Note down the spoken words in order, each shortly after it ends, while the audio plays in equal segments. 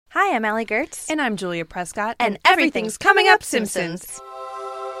Hi, I'm Allie Goertz. And I'm Julia Prescott. And everything's coming up Simpsons.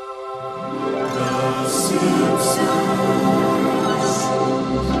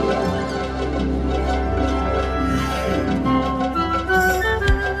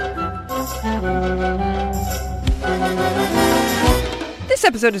 This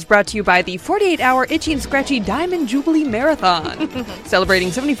episode is brought to you by the 48-hour Itchy and Scratchy Diamond Jubilee Marathon,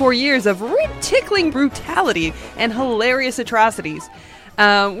 celebrating 74 years of tickling brutality and hilarious atrocities.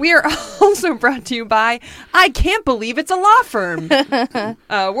 We are also brought to you by I Can't Believe It's a Law Firm.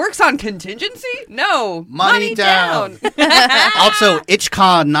 Works on contingency? No. Money down. Also,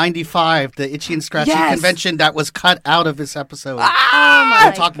 ItchCon 95, the Itchy and Scratchy convention that was cut out of this episode.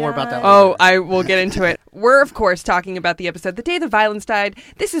 We'll talk more about that later. Oh, I will get into it. We're, of course, talking about the episode The Day the Violence Died.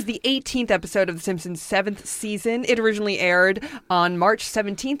 This is the 18th episode of The Simpsons' 7th season. It originally aired on March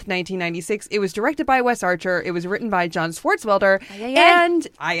 17th, 1996. It was directed by Wes Archer. It was written by John Swartzwelder. And and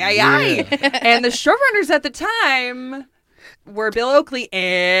the showrunners at the time were Bill Oakley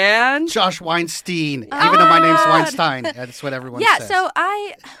and Josh Weinstein. Even though my name's Weinstein, that's what everyone says. So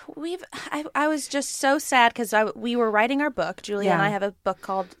I was just so sad because we were writing our book. Julia and I have a book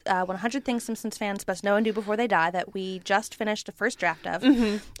called 100 Things Simpsons Fans Must Know and Do Before They Die that we just finished a first draft of.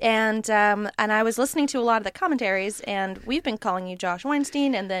 Mm-hmm. And I was listening to a lot of the commentaries, and we've been calling you Josh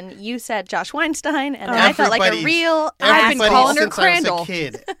Weinstein, and then you said Josh Weinstein, and then I felt like a real... I've been calling her since Crandall. I was a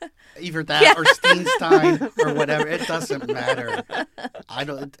kid. Either that or Steenstein or whatever. It doesn't matter. I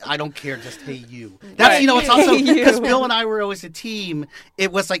don't care. Just hey you. That's it's also because Bill and I were always a team.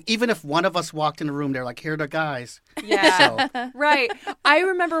 It was like even if one of us walked in the room, they're like, here are the guys. Yeah. So. Right. I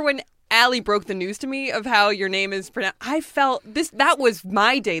remember when Allie broke the news to me of how your name is pronounced. I felt that was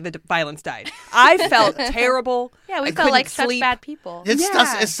my day the violence died. I felt terrible. Yeah, we felt like such bad people. It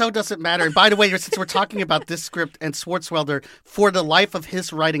so doesn't matter. And by the way, since we're talking about this script and Swartzwelder, for the life of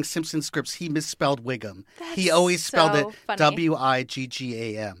his writing Simpsons scripts, he misspelled Wiggum. He always spelled it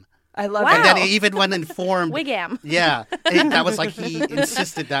Wiggam. I love it. it. And then even when informed... Wiggam. Yeah. That was like he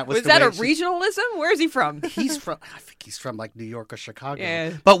insisted that was the that way a regionalism? Where is he from? I think he's from like New York or Chicago.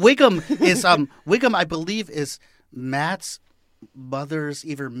 Yeah. But Wiggum is... Wiggum, I believe, is Matt's mother's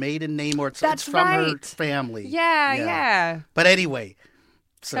either maiden name or it's from her family. Yeah. But anyway...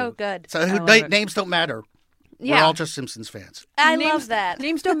 So good. So names don't matter. Yeah. We're all just Simpsons fans. I love that.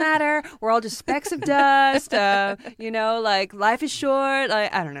 Names don't matter. We're all just specks of dust. Like life is short.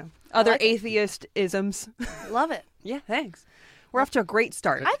 Like, I don't know. Other atheist isms. Love it. Yeah, thanks. We're off to a great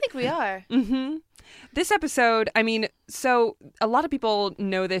start. I think we are. Mm-hmm. This episode, so a lot of people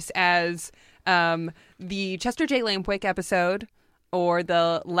know this as the Chester J. Lampwick episode. Or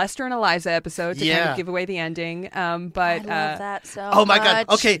the Lester and Eliza episode to kind of give away the ending. But I love that so Oh my much. God.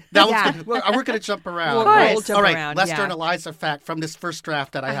 Okay, that was good. We're going to jump around. We'll jump All right, around, Lester and Eliza fact from this first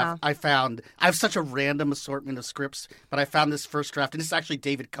draft that I found. I have such a random assortment of scripts, but I found this first draft, and this is actually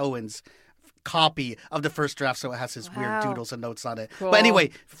David Cohen's copy of the first draft, so it has his weird doodles and notes on it. Cool. But anyway,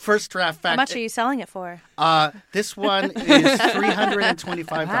 first draft fact. How much are you selling it for? This one is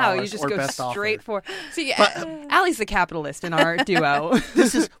 $325 wow, you just or go best straight offer. for. See, Allie's the capitalist in our duo.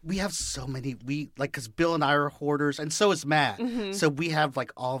 We have so many, because Bill and I are hoarders, and so is Matt. Mm-hmm. So we have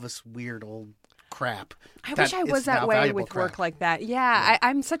like all this weird old crap. I wish I was that way with work like that. Yeah.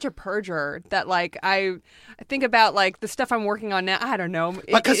 I'm such a purger that like I think about like the stuff I'm working on now. I don't know.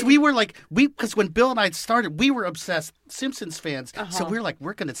 Because because when Bill and I started, we were obsessed Simpsons fans. So we were like,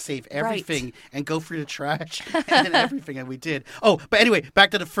 we're going to save everything and go through the trash and everything. And we did. Oh, but anyway,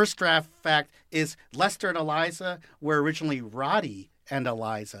 back to the first draft fact is Lester and Eliza were originally Roddy and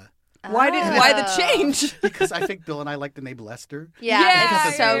Eliza. Why the change? Because I think Bill and I like the name Lester. Yeah,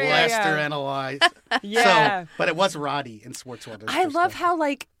 it's so Lester and Eliza. Yeah. So, but it was Roddy and Swartzwelder. I love how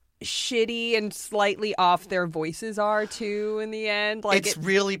like shitty and slightly off their voices are too in the end. Like it's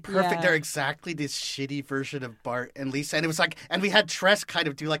really perfect. Yeah. They're exactly this shitty version of Bart and Lisa, and it was like, and we had Tress kind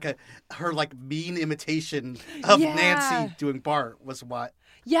of do like her like mean imitation of Nancy doing Bart was what.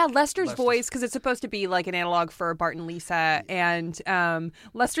 Yeah, Lester's voice, because it's supposed to be like an analog for Bart and Lisa, and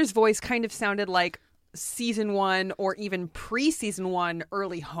Lester's voice kind of sounded like season 1 or even pre-season 1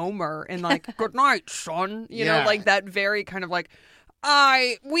 early Homer, and like, good night, son. You know, like that very kind of like,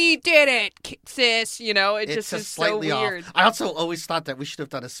 we did it, sis. You know, it's just is slightly so weird. Off. I also always thought that we should have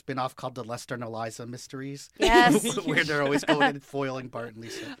done a spin-off called the Lester and Eliza Mysteries. Yes. Where they're always going and foiling Bart and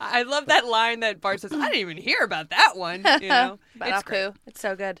Lisa. I love that line that Bart says, I didn't even hear about that one. You know, It's great. It's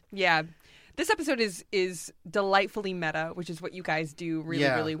so good. Yeah. This episode is delightfully meta, which is what you guys do really,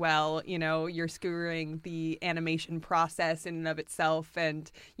 really well. You know, you're skewering the animation process in and of itself.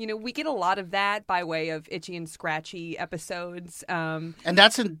 And, you know, we get a lot of that by way of Itchy and Scratchy episodes. And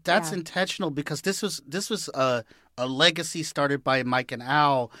that's intentional because this was a legacy started by Mike and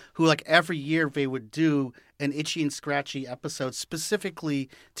Al, who like every year they would do an Itchy and Scratchy episode specifically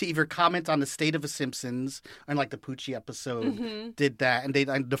to either comment on the state of the Simpsons, and like the Poochie episode did that,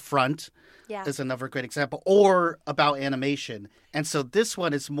 and The Front is another great example, or about animation. And so this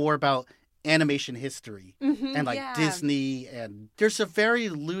one is more about animation history and like Disney, and there's a very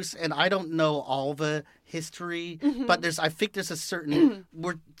loose, and I don't know all the history, but I think there's a certain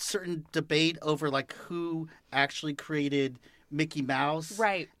debate over like who actually created Mickey Mouse,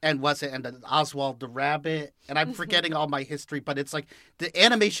 right? And Oswald the Rabbit, and I'm forgetting all my history, but it's like the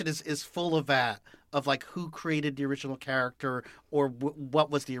animation is full of that, of like who created the original character or what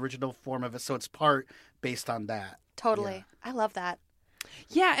was the original form of it. So it's part based on that. Totally, I love that.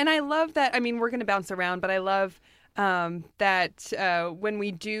 Yeah, and I love that. I mean, we're going to bounce around, but I love that when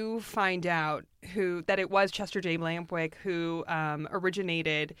we do find out that it was Chester J. Lampwick who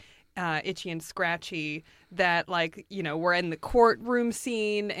originated Itchy and Scratchy, that, like, you know, we're in the courtroom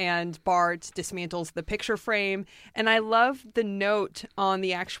scene and Bart dismantles the picture frame. And I love the note on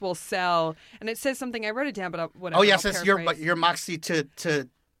the actual cell, and it says something. I wrote it down, but whatever. Oh, yes, it's your moxie to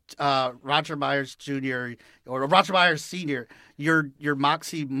Roger Myers Jr. or Roger Myers Sr. Your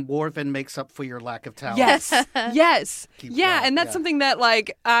moxie more than makes up for your lack of talent. Yes, yes, going, and that's something that,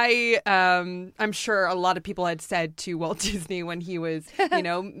 like, I'm sure a lot of people had said to Walt Disney when he was, you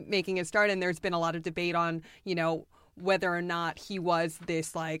know, making his start, and there's been a lot of debate on, you know, whether or not he was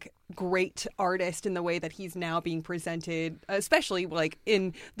this like great artist in the way that he's now being presented, especially like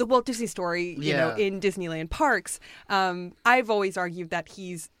in the Walt Disney Story, you know, in Disneyland parks. I've always argued that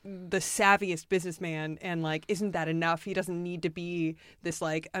he's the savviest businessman, and like, isn't that enough? He doesn't need to be this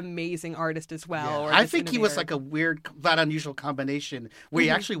like amazing artist as well. Or I think he was like a weird, that unusual combination where he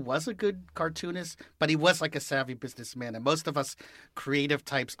actually was a good cartoonist, but he was like a savvy businessman. And most of us creative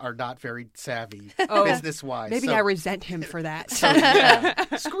types are not very savvy business-wise. Maybe I resent him for that. So,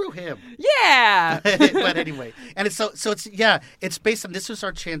 screw him. Yeah. But anyway, and it's it's based on, this was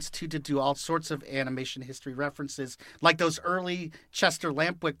our chance to do all sorts of animation history references, like those early Chester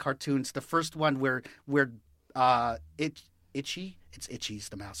Lampwick cartoons. The first one where Itchy's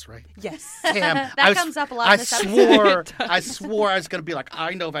the mouse, right? Yes. Damn, that comes up a lot in this episode. I swore I was going to be like,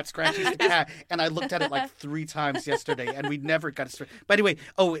 I know that Scratchy's the cat, and I looked at it like 3 times yesterday, and we never got it straight. But anyway,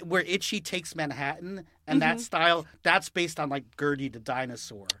 where Itchy takes Manhattan, and that style, that's based on like Gertie the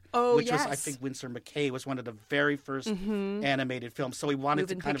dinosaur, which was, I think, Winsor McKay was one of the very first animated films. So we wanted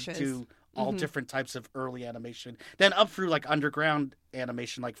to kind of do all different types of early animation, then up through like underground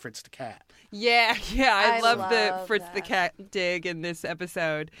animation like Fritz the Cat. Yeah, I love the Fritz the Cat dig in this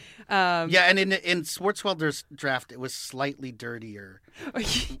episode. And in Swartzwelder's draft, it was slightly dirtier.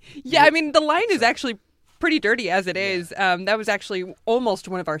 I mean, the line is actually pretty dirty as it is. That was actually almost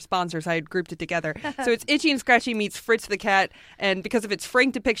one of our sponsors. I had grouped it together. So it's Itchy and Scratchy meets Fritz the Cat, and because of its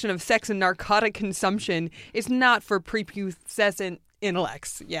frank depiction of sex and narcotic consumption, it's not for prepubescent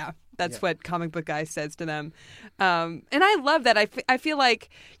intellects. Yeah. That's what Comic Book Guy says to them. And I love that. I feel like,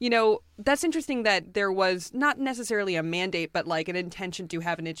 you know, that's interesting that there was not necessarily a mandate, but like an intention to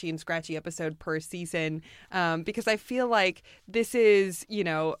have an Itchy and Scratchy episode per season. Because I feel like this is, you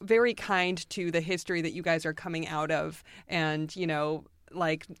know, very kind to the history that you guys are coming out of, and, you know,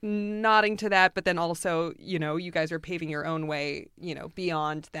 like nodding to that, but then also, you know, you guys are paving your own way, you know,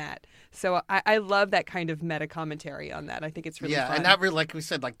 beyond that. So I love that kind of meta commentary on that. I think it's really fun. And that really, like we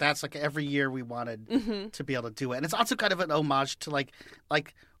said, like that's like every year we wanted to be able to do it. And it's also kind of an homage to like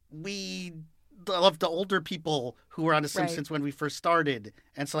we love the older people who were on The Simpsons when we first started.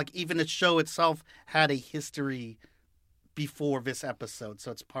 And so like even the show itself had a history before this episode.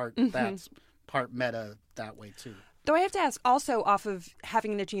 So it's that's part meta that way too. Though I have to ask, also off of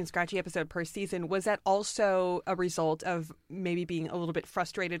having an Itchy and Scratchy episode per season, was that also a result of maybe being a little bit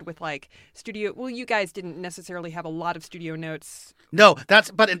frustrated with like studio? Well, you guys didn't necessarily have a lot of studio notes. No,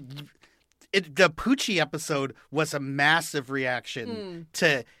 the Poochie episode was a massive reaction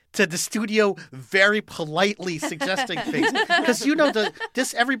to the studio very politely suggesting things, because you know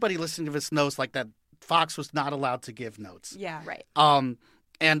everybody listening to this knows like that Fox was not allowed to give notes. Yeah, right.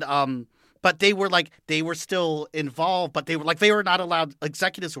 But they were still involved, but they were not allowed,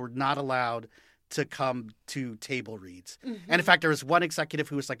 executives were not allowed to come to table reads. And in fact, there was one executive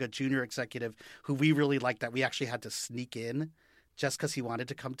who was like a junior executive who we really liked that we actually had to sneak in just because he wanted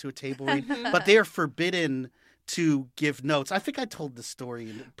to come to a table read. But they are forbidden to give notes. I think I told the story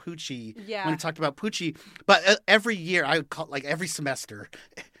in Poochie Yeah. when we talked about Poochie. But every year, I would call like every semester,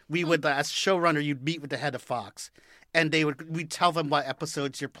 we would as showrunner, you'd meet with the head of Fox, and we'd tell them what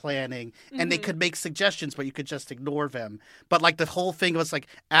episodes you're planning, and they could make suggestions, but you could just ignore them. But like the whole thing was like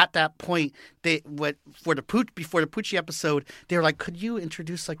at that point, before the Poochie episode, they were like, could you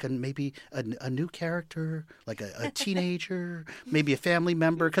introduce like maybe a new character, like a teenager, maybe a family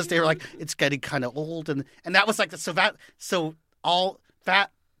member, because they were like it's getting kind of old, and that was like all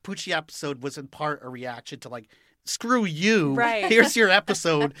that Poochie episode was in part a reaction to like, screw you. Right. Here's your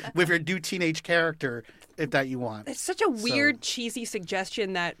episode with your new teenage character that you want. It's such a weird, cheesy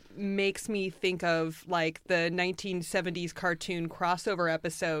suggestion that makes me think of like the 1970s cartoon crossover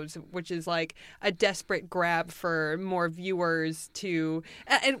episodes, which is like a desperate grab for more viewers to,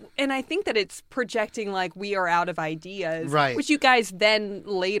 and I think that it's projecting like we are out of ideas, right? Which you guys then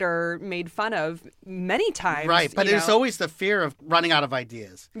later made fun of many times, right? But there's always the fear of running out of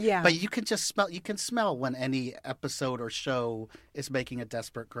ideas. Yeah. But you can just smell. You can smell when any episode or show is making a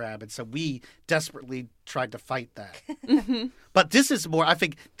desperate grab, and so we desperately tried to fight that. But this is more, I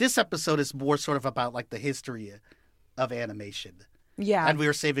think this episode is more sort of about like the history of animation. Yeah. And we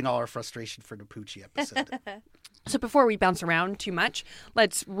were saving all our frustration for the Poochie episode. So before we bounce around too much,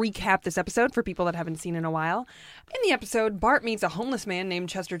 let's recap this episode for people that haven't seen in a while. In the episode, Bart meets a homeless man named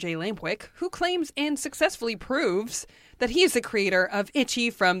Chester J. Lampwick, who claims and successfully proves that he is the creator of Itchy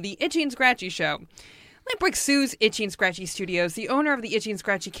from the Itchy and Scratchy show. Lampwick sues Itchy and Scratchy Studios, the owner of the Itchy and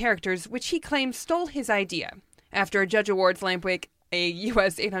Scratchy characters, which he claims stole his idea. After a judge awards Lampwick a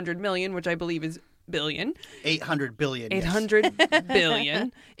US $800 million, which I believe is billion. 800 billion. 800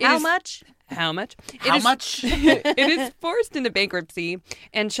 billion. How much? How much? How much? It is forced into bankruptcy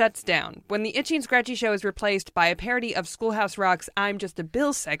and shuts down. When the Itchy and Scratchy show is replaced by a parody of Schoolhouse Rock's I'm Just a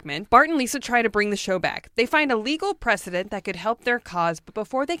Bill segment, Bart and Lisa try to bring the show back. They find a legal precedent that could help their cause, but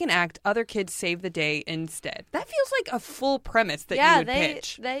before they can act, other kids save the day instead. That feels like a full premise that you would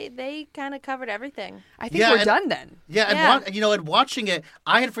pitch. They kind of covered everything. I think we're done then. Yeah, and watching it,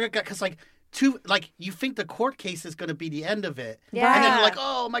 I had forgot because you think the court case is going to be the end of it, Yeah. and then you're like,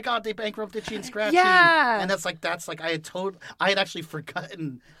 oh my god, they bankrupted Itchy and Scratchy, Yeah. and that's like I had actually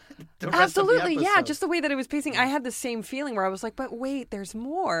forgotten the rest Absolutely, of the yeah. episode. Just the way that it was pacing, I had the same feeling where I was like, but wait, there's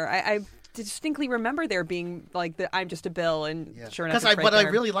more. I distinctly remember there being like the I'm Just a Bill, and sure enough, because it's what right I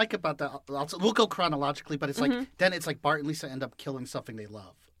there. really like about that, also, we'll go chronologically, but it's like then it's like Bart and Lisa end up killing something they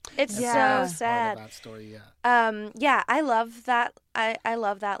love. It's Yeah. so Part sad. of that story, yeah. Yeah, I love that. I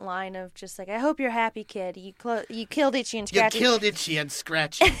love that line of just like, I hope you're happy, kid. You killed Itchy and You Scratchy. killed Itchy and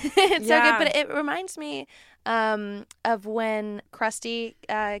Scratchy. It's so Yeah. good, but it reminds me of when Krusty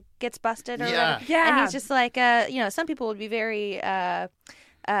gets busted or Yeah. whatever. Yeah. And he's just like, some people would be very.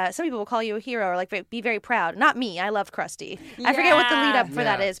 Some people will call you a hero or like be very proud. Not me. I love Krusty. I forget what the lead up for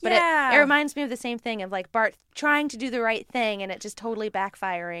that Yeah. is, but Yeah. it reminds me of the same thing of like Bart trying to do the right thing and it just totally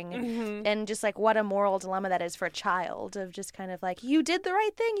backfiring, and just like what a moral dilemma that is for a child of just kind of like, you did the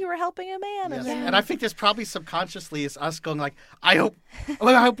right thing, you were helping a man, Yes. and then And I think there's probably subconsciously is us going like, I hope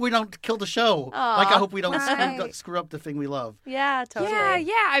we don't kill the show. Like I hope we don't screw up the thing we love. yeah, totally.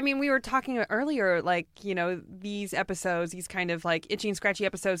 Yeah. I mean, we were talking earlier, like, these episodes, these kind of like Itchy and Scratchy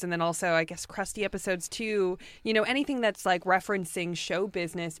episodes, and then also, I guess, Krusty episodes too. Anything that's like referencing show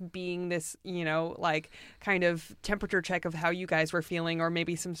business being this, like kind of temperature check of how you guys were feeling, or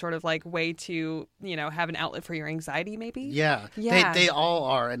maybe some sort of like way to, have an outlet for your anxiety, maybe. Yeah. Yeah. They all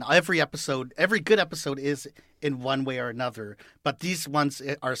are. And every good episode is in one way or another. But these ones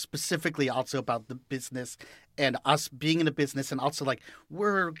are specifically also about the business and us being in the business, and also like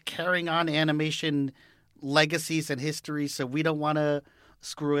we're carrying on animation legacies and history, so we don't want to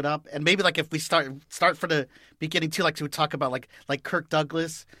screw it up. And maybe like if we start for the beginning too, like to talk about like Kirk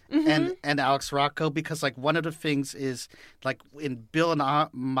Douglas and Alex Rocco, because like one of the things is like in Bill and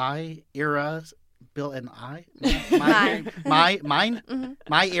my era. Bill and I?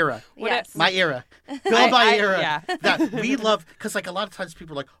 My era. Yes. My era. Bill and my era. Yeah. That we love, because like a lot of times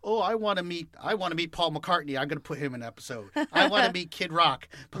people are like, oh, I want to meet Paul McCartney. I'm going to put him in an episode. I want to meet Kid Rock.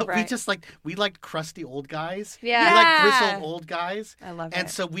 But Right. we liked crusty old guys. Yeah. We like Yeah. grizzled old guys. I love And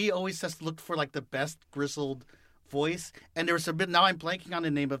it. so we always just looked for like the best grizzled voice. And there was a bit, now I'm blanking on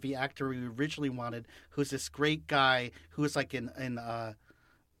the name of the actor we originally wanted, who's this great guy who was like in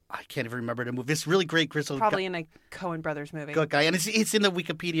I can't even remember the movie. This really great grizzled Probably in a Coen Brothers movie. good guy, and it's in the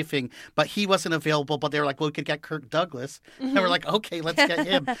Wikipedia thing, but he wasn't available. But they were like, well, we could get Kirk Douglas, and we're like, okay, let's get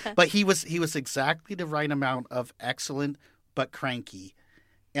him. But he was exactly the right amount of excellent but cranky,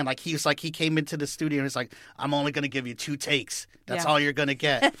 And like he came into the studio and he's like, I'm only going to give you 2 takes. That's all you're going to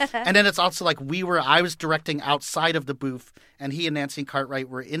get. And then it's also like I was directing outside of the booth, and he and Nancy Cartwright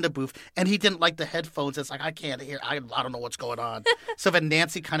were in the booth, and he didn't like the headphones. It's like, I can't hear. I don't know what's going on. So then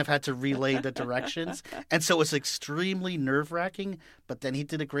Nancy kind of had to relay the directions. And so it was extremely nerve-wracking, but then he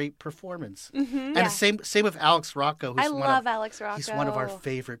did a great performance. And the same with Alex Rocco. I love Alex Rocco. He's one of our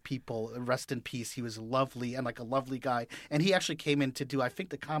favorite people. Rest in peace. He was lovely and like a lovely guy. And he actually came in to do, I think,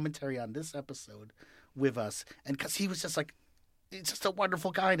 the commentary on this episode with us. And because he was just like, he's just a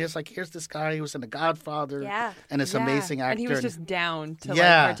wonderful guy. And it's like, here's this guy who was in The Godfather. Yeah. And this amazing actor. And he was just down to like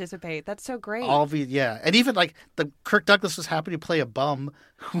participate. That's so great. And even like Kirk Douglas was happy to play a bum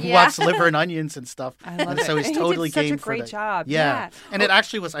who wants liver and onions and stuff. I love it. So he's totally he did game such a for great that. job. Yeah. And it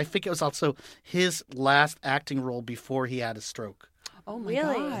actually was, I think it was also his last acting role before he had a stroke. Oh my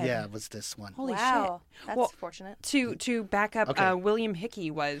Really? God. Yeah, it was this one. Holy Wow. shit. That's fortunate. To back up, William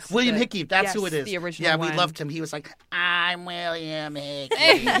Hickey was Hickey, that's who it is. The original Yeah, one. we loved him. He was like, I'm William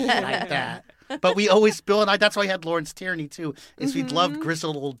Hickey, like that. But we always, Bill and I, that's why we had Lawrence Tierney too, is we loved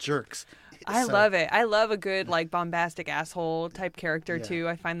grizzled old jerks. I love it. I love a good like bombastic asshole type character too.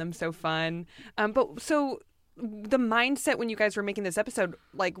 I find them so fun. But so the mindset when you guys were making this episode,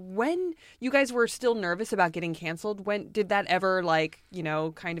 like when you guys were still nervous about getting canceled, when did that ever like,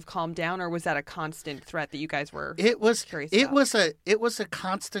 kind of calm down, or was that a constant threat that you guys were curious about? It was a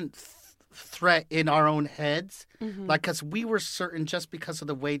constant threat in our own heads. Like, because we were certain, just because of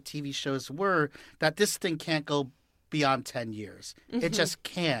the way TV shows were, that this thing can't go beyond 10 years. It just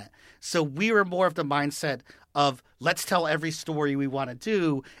can't. So we were more of the mindset of let's tell every story we want to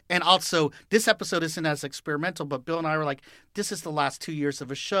do. And also, this episode isn't as experimental, but Bill and I were like, this is the last 2 years of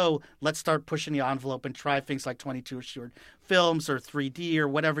a show. Let's start pushing the envelope and try things like 22 short films or 3D or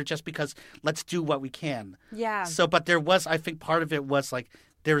whatever, just because let's do what we can. Yeah. So, but there was, I think part of it was like,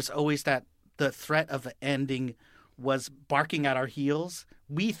 there's always that the threat of the ending was barking at our heels,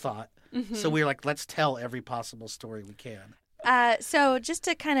 we thought. So we were like, let's tell every possible story we can. So just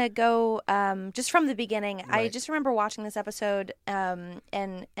to kind of go just from the beginning, Right. I just remember watching this episode and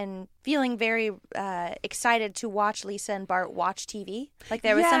feeling very excited to watch Lisa and Bart watch TV. Like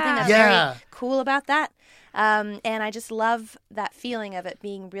there was something that's very cool about that. And I just love that feeling of it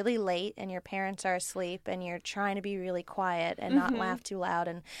being really late and your parents are asleep and you're trying to be really quiet and not laugh too loud.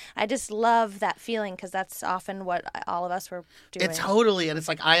 And I just love that feeling because that's often what all of us were doing. It's totally, and it's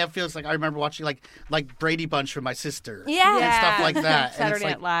like I remember watching like Brady Bunch with my sister, and Yeah. stuff like that. Saturday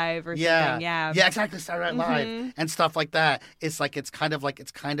Night Live or something. Yeah, exactly, Saturday Night Live and stuff like that. It's like it's kind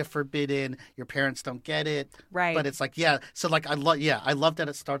of forbidden. Your parents don't get it, right? But it's like So like I love that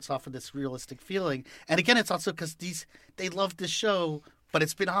it starts off with this realistic feeling, and again, it's also because they love this show. But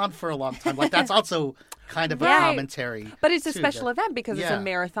it's been on for a long time. Like, that's also kind of a commentary. But it's a special event because it's a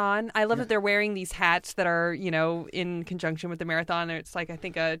marathon. I love that they're wearing these hats that are, in conjunction with the marathon. It's like, I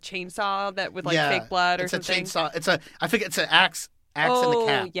think, a chainsaw that with, like, fake blood or something. It's a chainsaw. I think it's an axe in the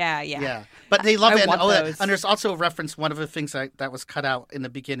cap. Yeah. But they love it. And there's also a reference, one of the things that was cut out in the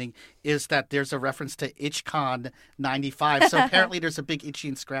beginning is that there's a reference to ItchCon 95. So apparently there's a big Itchy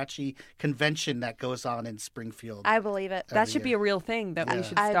and Scratchy convention that goes on in Springfield. I believe it. That should be a real thing that we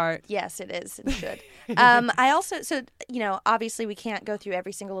should start. Yes, it is. It should. I also, obviously we can't go through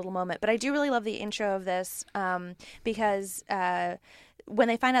every single little moment, but I do really love the intro of this because when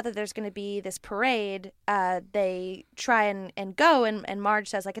they find out that there's going to be this parade, they try and go, and Marge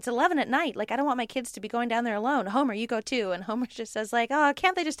says, like, it's 11 at night. Like, I don't want my kids to be going down there alone. Homer, you go too. And Homer just says, like, oh,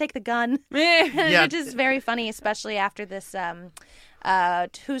 can't they just take the gun? Which is very funny, especially after this,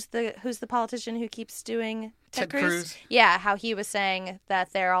 who's the politician who keeps doing Ted Cruz? Yeah, how he was saying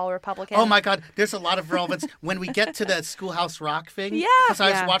that they're all Republican. Oh my God, there's a lot of relevance. When we get to the Schoolhouse Rock thing, because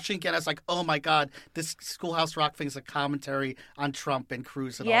I was watching again, I was like, oh my God, this Schoolhouse Rock thing is a commentary on Trump and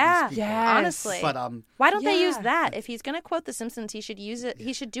Cruz and all these people. Honestly. But why don't they use that? If he's going to quote The Simpsons, he should use it.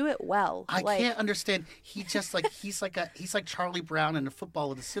 He should do it well. I can't understand. He just like he's like Charlie Brown in the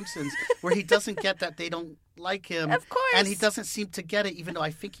football of The Simpsons, where he doesn't get that they don't like him. Of course. And he doesn't seem to get it, even though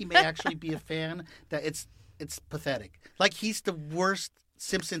I think he may actually be a fan. That it's pathetic. Like, he's the worst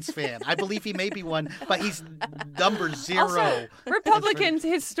Simpsons fan. I believe he may be one, but he's number 0. Also, Republicans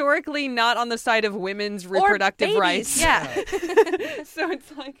historically not on the side of women's reproductive rights. Yeah. So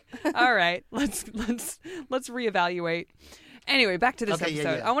it's like, all right, let's reevaluate. Anyway, back to this Okay,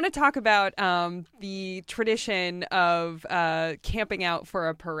 episode. yeah. I want to talk about the tradition of camping out for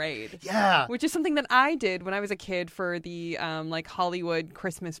a parade. Yeah. Which is something that I did when I was a kid for the like Hollywood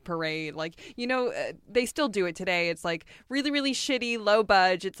Christmas parade. Like, they still do it today. It's like really, really shitty, low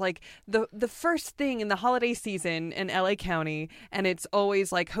budge. It's like the first thing in the holiday season in LA County, and it's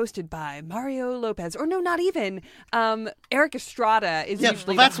always like hosted by Mario Lopez. Or no, not even. Eric Estrada is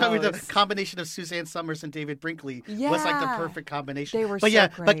usually that's the why host. The combination of Suzanne Summers and David Brinkley was like the perfect combination. They were but so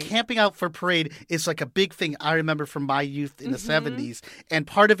but great. camping out for parade is like a big thing I remember from my youth in the 70s. And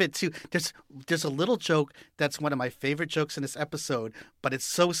part of it too, there's a little joke that's one of my favorite jokes in this episode, but it's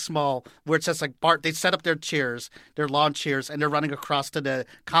so small where it's just like Bart, they set up their chairs, their lawn chairs, and they're running across to the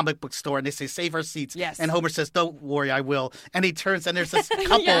comic book store and they say, "Save our seats." Yes. And Homer says, "Don't worry, I will." And he turns and there's this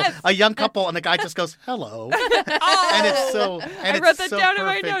couple, a young couple, and the guy just goes, "Hello." And it's so I wrote that down in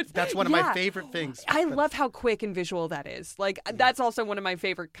my perfect. notes. That's one of my favorite things. I love how quick and visual that is. Like, that's also one of my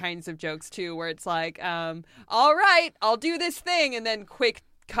favorite kinds of jokes, too, where it's like, all right, I'll do this thing, and then quick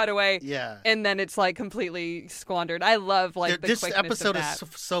cutaway. Yeah. And then it's, like, completely squandered. I love, like, the this quickness episode of that. is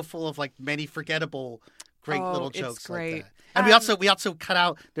so full of, like, many forgettable, great little it's jokes great. like that. And we also cut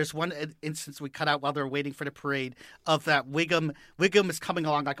out. There's one instance we cut out while they're waiting for the parade of that Wiggum. Wiggum is coming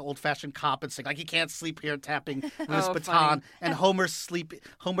along like an old-fashioned cop and saying like he can't sleep here, tapping with his baton. Funny. And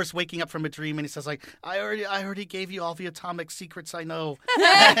Homer's waking up from a dream and he says like, I already gave you all the atomic secrets I know.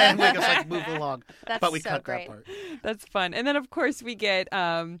 And Wiggum's like, move along. But we cut that part. That's fun. And then of course we get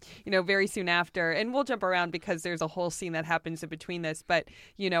very soon after, and we'll jump around because there's a whole scene that happens in between this. But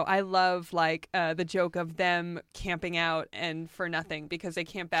I love like the joke of them camping out and for nothing because they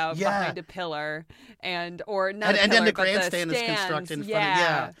camp out behind a pillar or not and a pillar, then the but grandstand the is constructed in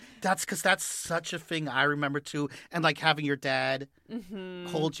front of that's because that's such a thing I remember too, and like having your dad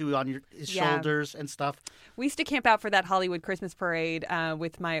hold you on his shoulders and stuff. We used to camp out for that Hollywood Christmas parade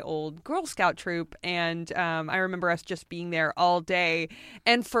with my old Girl Scout troop, and I remember us just being there all day,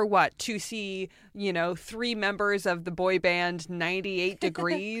 and for what? To see 3 members of the boy band 98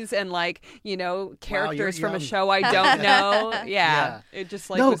 Degrees and characters from a show I don't know. It just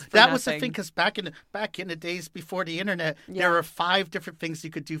was for that was the nothing. thing because back in the days before the internet, there were 5 different things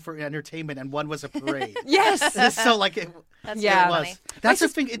you could do for entertainment, and one was a parade. Yes, so like it That's was. funny. That's the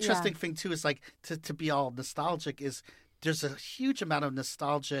thing. Interesting thing too is like to be all nostalgic is. There's a huge amount of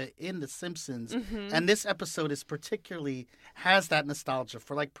nostalgia in The Simpsons, and this episode is particularly has that nostalgia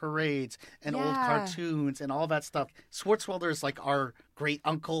for like parades and old cartoons and all that stuff. Swartzwelder is like our great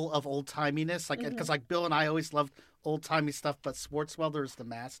uncle of old timiness, like because like Bill and I always loved old timey stuff, but Swartzwelder is the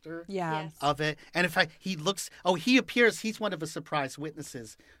master of it. And in fact, he appears. He's one of the surprise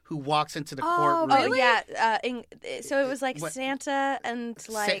witnesses who walks into the courtroom. Oh, yeah. So it was like Santa and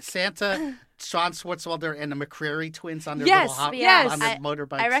like Santa. Sean Swartzwelder and the McCreary twins on their Yes, little on their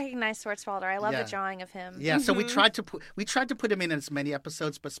motorbikes. I recognize Swartzwelder. I love the drawing of him. Yeah, so we tried to put him in as many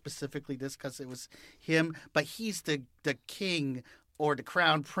episodes, but specifically this because it was him. But he's the king or the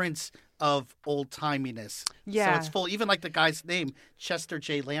crown prince of old timiness. Yeah, so it's full. Even like the guy's name, Chester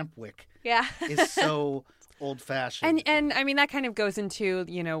J. Lampwick. Yeah, is so old-fashioned. And I mean that kind of goes into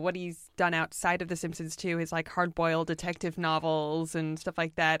what he's done outside of The Simpsons too, his like hard-boiled detective novels and stuff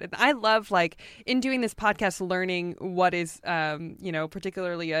like that. And I love like in doing this podcast learning what is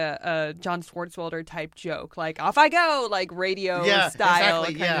particularly a John Swartzwelder type joke, like off I go, like radio style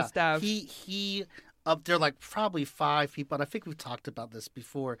kind of stuff. He there are like probably 5 people, and I think we've talked about this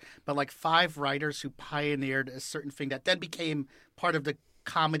before, but like 5 writers who pioneered a certain thing that then became part of the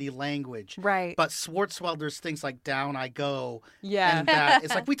comedy language. Right. But Swartzwelder's things like Down I Go. Yeah. And that,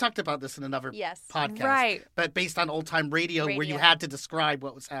 it's like we talked about this in another podcast. Right. But based on old time radio where you had to describe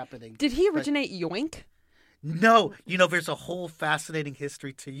what was happening. Did he originate Yoink? No, there's a whole fascinating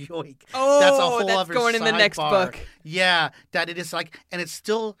history to Yoink. Oh, that's a whole that's other going in the next book. Yeah, that it is like, and it's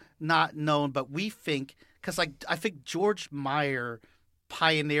still not known, but we think, because like I think George Meyer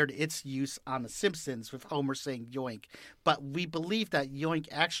pioneered its use on The Simpsons with Homer saying yoink. But we believe that yoink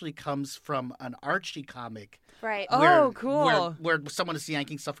actually comes from an Archie comic. Right. Cool. Where someone is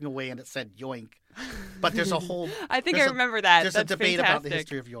yanking something away and it said yoink. But there's a whole... I think I remember that. There's That's a debate fantastic. about the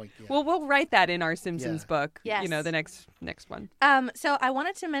history of yoink. Yeah. Well, we'll write that in our Simpsons book. Yes. The next one. So I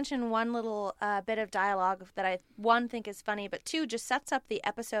wanted to mention one little bit of dialogue that I, 1, think is funny, but 2, just sets up the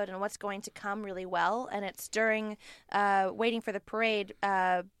episode and what's going to come really well. And it's during waiting for the parade,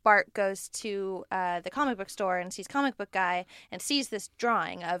 Bart goes to the comic book store and sees Comic Book Guy and sees this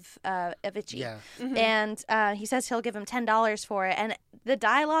drawing of Itchy. Yeah. And he says he'll give him $10 for it. And the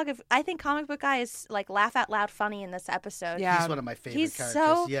dialogue of I think Comic Book Guy is like laugh out loud funny in this episode. Yeah. He's one of my favorite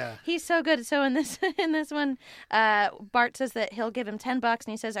characters. He's so good. So in this one, Bart says that he'll give him $10, and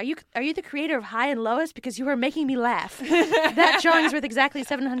he says, "Are you the creator of High and Lowest? Because you are making me laugh." That drawing's worth exactly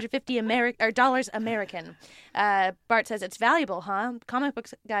 $750 dollars American. Bart says, "It's valuable, huh?" Comic Book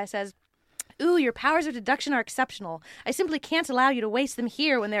Guy says, "Ooh, your powers of deduction are exceptional. I simply can't allow you to waste them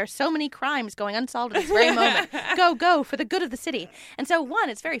here when there are so many crimes going unsolved at this very moment. Go, for the good of the city." And so, one,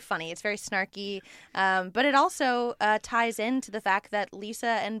 it's very funny. It's very snarky. But it also ties into the fact that Lisa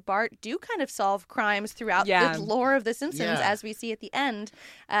and Bart do kind of solve crimes throughout the lore of The Simpsons, as we see at the end.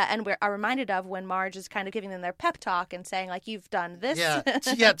 And we are reminded of when Marge is kind of giving them their pep talk and saying, like, you've done this.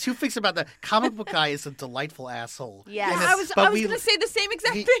 Yeah, two things about that. Comic Book Guy is a delightful asshole. Yes. I was going to say the same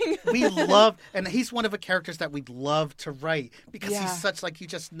exact thing. We love, and he's one of the characters that we'd love to write because he's such like, you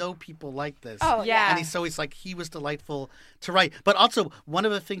just know people like this. Oh, yeah. And he's always like, he was delightful to write. But also, one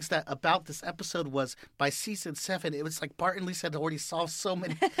of the things that about this episode was by season 7, it was like Bart and Lisa had already solved so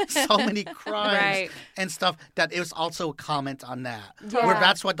many crimes and stuff that it was also a comment on that. Yeah. Where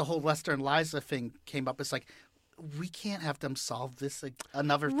that's why the whole Lester and Liza thing came up. It's like, we can't have them solve this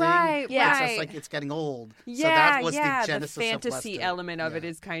another thing. Right, It's just like it's getting old. Yeah, so that was the genesis the fantasy of Lester. element of it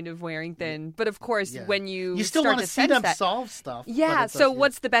is kind of wearing thin. But of course, when you still start want to see sense them that, solve stuff. Yeah. So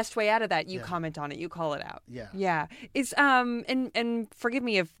what's the best way out of that? You comment on it. You call it out. Yeah. Yeah. Is and forgive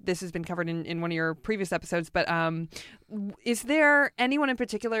me if this has been covered in one of your previous episodes, but is there anyone in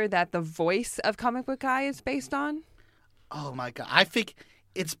particular that the voice of Comic Book Guy is based on? Oh my God! I think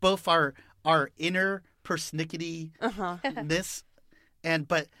it's both our inner persnickety-ness,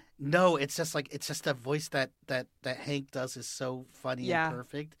 but no, it's just a voice that Hank does is so funny and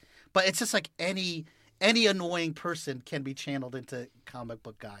perfect. But it's just like any annoying person can be channeled into Comic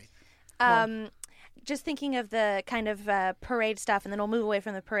Book Guy. Just thinking of the kind of parade stuff, and then we'll move away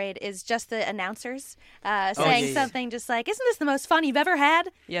from the parade, is just the announcers saying something just like, "Isn't this the most fun you've ever had?"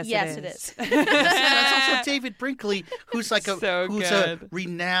 Yes, it is. That's also David Brinkley, who's like a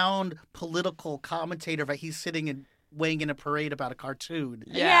renowned political commentator, but he's sitting and weighing in a parade about a cartoon.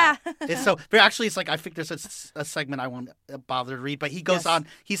 Yeah. It's so, but actually, it's like, I think there's a segment I won't bother to read, but he goes on.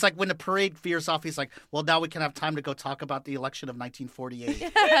 He's like, when the parade veers off, he's like, well, now we can have time to go talk about the election of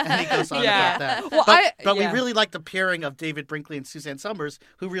 1948. And he goes on about that. Well, but we really like the pairing of David Brinkley and Suzanne Summers,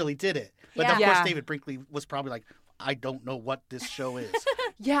 who really did it. But of course, David Brinkley was probably like, I don't know what this show is.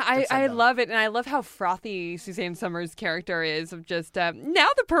 Yeah, I love it. And I love how frothy Suzanne Summers' character is of just, now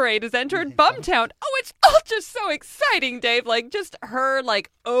the parade has entered Bumtown. Oh, it's all just so exciting, Dave. Like, just her,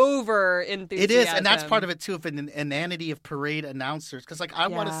 like, over enthusiasm. It is, and that's part of it, too, of an inanity of parade announcers. Because, like, I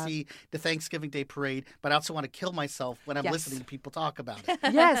want to see the Thanksgiving Day parade, but I also want to kill myself when I'm listening to people talk about it.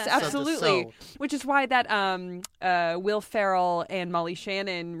 Yes, absolutely. Which is why that Will Ferrell and Molly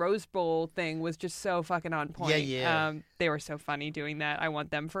Shannon Rose Bowl thing was just so fucking on point. Yeah. They were so funny doing that. I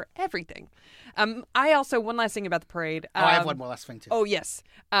want them for everything. I also, one last thing about the parade. I have one more last thing, too. Oh, yes.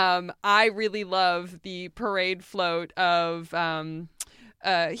 I really love the parade float of...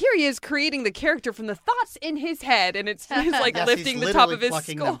 here he is creating the character from the thoughts in his head, and it's like lifting the top of his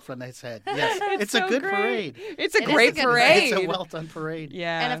skull. Them from his head. Yes, it's so a good parade. It's a great parade. It's a well done parade.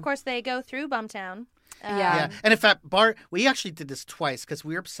 Yeah, and of course they go through Bumtown. Yeah, and in fact, Bart, we actually did this twice because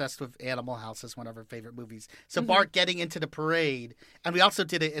we were obsessed with Animal House as one of our favorite movies. So Bart getting into the parade, and we also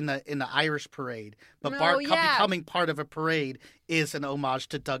did it in the Irish parade. But Bart becoming part of a parade is an homage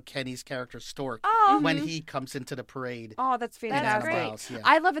to Doug Kenny's character Stork when he comes into the parade. Oh, that's fantastic! That's great.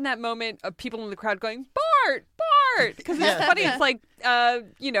 I love in that moment of people in the crowd going Bart, because it's funny. It's like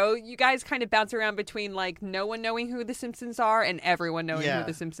you guys kind of bounce around between like no one knowing who the Simpsons are and everyone knowing who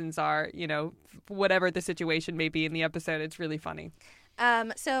the Simpsons are. Whatever the situation may be in the episode, it's really funny.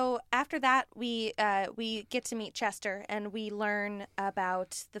 So after that, we get to meet Chester, and we learn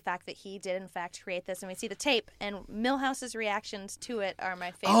about the fact that he did in fact create this, and we see the tape, and Milhouse's reactions to it are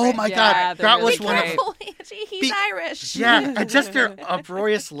my favorite. Oh my God, that was one of he's Irish. Yeah, and just their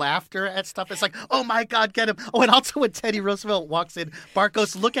uproarious laughter at stuff. It's like, oh my God, get him! Oh, and also when Teddy Roosevelt walks in, Bart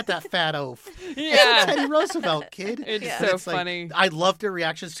goes, "Look at that fat oaf." Yeah, Teddy Roosevelt, kid. It's so funny. I love their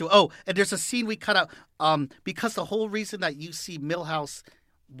reactions to. Oh, and there's a scene we cut out. Because the whole reason that you see Milhouse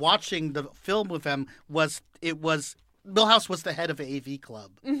watching the film with them was Milhouse was the head of the AV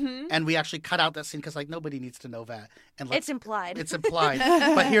club, and we actually cut out that scene because like nobody needs to know that. And it's implied. It's implied.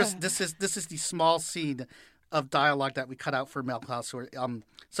 But this is the small scene of dialogue that we cut out for Milhouse. So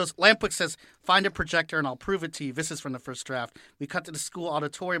Lampwick says, Find a projector and I'll prove it to you. This is from the first draft. We cut to the school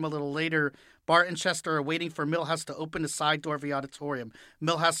auditorium a little later. Bart and Chester are waiting for Milhouse to open the side door of the auditorium.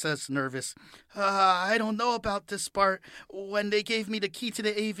 Milhouse says, nervous, I don't know about this, Bart. When they gave me the key to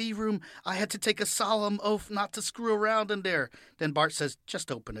the AV room, I had to take a solemn oath not to screw around in there. Then Bart says,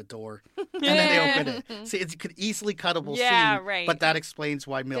 just open the door. And then they open it. See, it's an easily cuttable scene, right. But that explains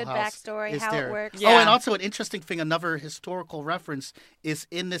why Milhouse Good backstory, is how there. it works. Oh, and also an interesting thing, another historical reference is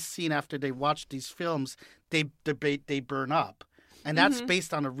in this scene after they watch these films, they burn up. And that's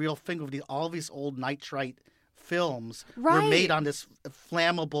based on a real thing of all these old nitrite films were made on this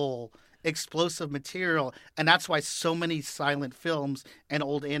flammable, explosive material. And that's why so many silent films and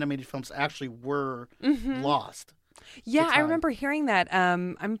old animated films actually were lost. Yeah, I remember hearing that.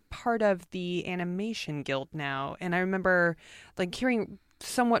 I'm part of the Animation Guild now. And I remember hearing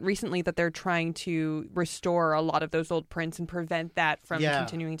somewhat recently that they're trying to restore a lot of those old prints and prevent that from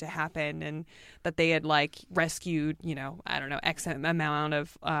continuing to happen, and that they had rescued, I don't know, X amount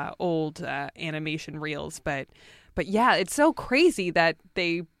of old animation reels. But yeah, it's so crazy that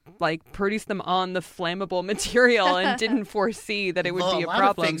they produced them on the flammable material and didn't foresee that it would be a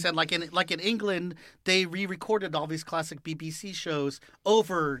problem. Of things, and like in England, they re-recorded all these classic BBC shows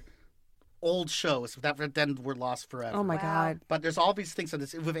over old shows that then were lost forever. Oh my God! But there's all these things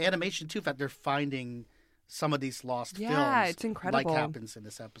with animation too that they're finding some of these lost films. Yeah, it's incredible. Like happens in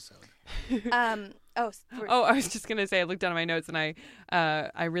this episode. I was just gonna say, I looked down at my notes and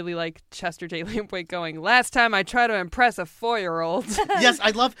I really like Chester J. Lampwick going, last time I tried to impress a 4-year-old. Yes,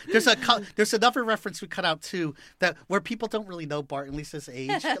 I love. There's another reference we cut out too where people don't really know Bart and Lisa's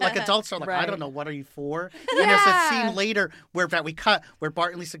age. Like adults are like, I don't know, what are you for? And there's a scene later where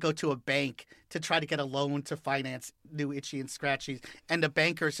Bart and Lisa go to a bank to try to get a loan to finance new Itchy and Scratchy, and the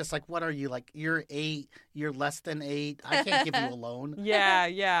banker is just like, what are you, you're 8, you're less than 8, I can't give you a loan.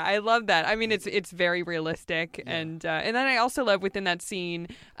 Yeah, I love that. I mean, it's very realistic, and then I also love within that scene,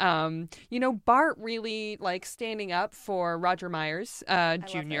 Bart really standing up for Roger Myers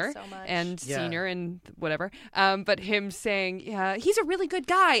Jr. So and Senior and whatever, but him saying he's a really good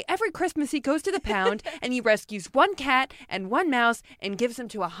guy. Every Christmas he goes to the pound and he rescues one cat and one mouse and gives them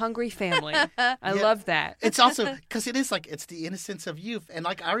to a hungry family. I love that. It's also because it is it's the innocence of youth, and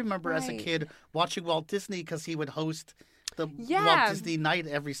I remember as a kid watching Walt Disney because he would host the Walt Disney night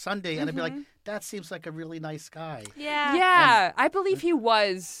every Sunday, and I'd be like, that seems like a really nice guy. Yeah. I believe he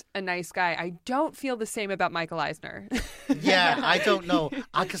was a nice guy. I don't feel the same about Michael Eisner. Yeah, I don't know.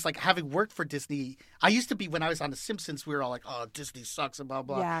 Because having worked for Disney, I used to be, when I was on The Simpsons, we were all like, oh, Disney sucks and blah,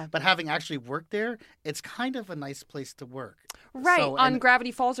 blah. Yeah. But having actually worked there, it's kind of a nice place to work. Right. So, on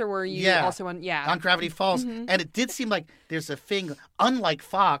Gravity Falls, or were you also on? Yeah. On Gravity Falls. And it did seem like there's a thing, unlike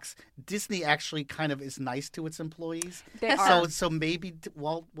Fox, Disney actually kind of is nice to its employees. They are. So maybe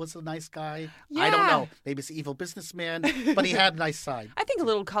Walt was a nice guy. Yeah. I don't know. Maybe it's an evil businessman, but he had a nice side. I think a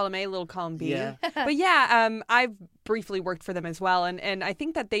little column A, a little column B. Yeah. But I've briefly worked for them as well, and I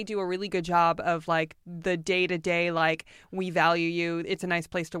think that they do a really good job of the day-to-day, we value you, it's a nice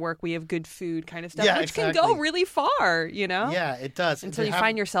place to work, we have good food kind of stuff, which can go really far, Yeah, it does. Until you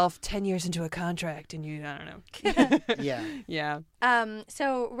find yourself 10 years into a contract and you, I don't know. Yeah.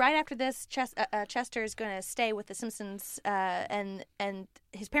 So right after this, Chester is going to stay with the Simpsons, and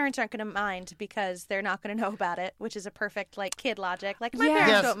his parents aren't going to mind because they're not going to know about it, which is a perfect kid logic. My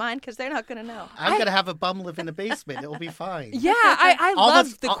parents don't mind because they're not going to know. I'm going to have a bum live in the basement. It'll be fine. Yeah, I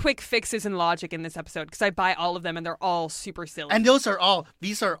love the quick fixes and logic in this episode because I buy all of them and they're all super silly. And these are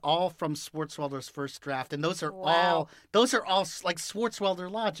all from Swartzwelder's first draft, and those are all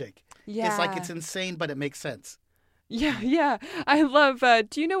Swartzwelder logic. Yeah, it's insane, but it makes sense. Yeah. I love,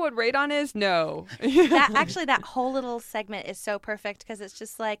 do you know what radon is? No. That whole little segment is so perfect because it's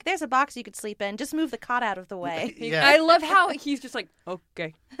just there's a box you could sleep in. Just move the cot out of the way. Yeah. I love how he's just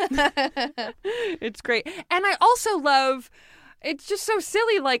okay. It's great. And I also love... It's just so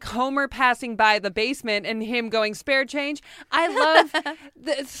silly, Homer passing by the basement and him going, spare change. I love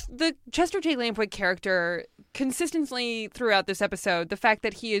the Chester J. Lampwick character consistently throughout this episode. The fact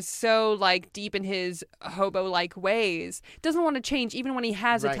that he is so, deep in his hobo-like ways. Doesn't want to change even when he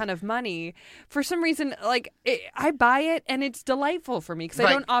has a ton of money. For some reason, I buy it and it's delightful for me because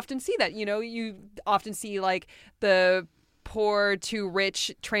I don't often see that. You often see, the poor to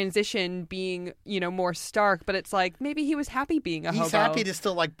rich transition being, more stark, but it's maybe he was happy being a hobo. He's happy to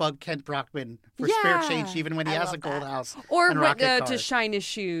still bug Kent Brockman for spare change even when he has a gold house or and rocket car. To shine his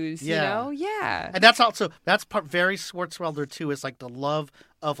shoes, you know? Yeah. And that's very Swartzwelder too, is the love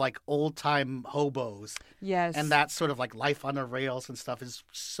of like old time hobos. Yes. And that sort of like life on the rails and stuff is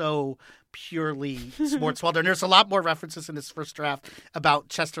so purely Swartzwelder. And there's a lot more references in this first draft about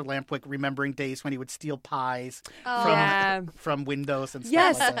Chester Lampwick remembering days when he would steal pies from windows and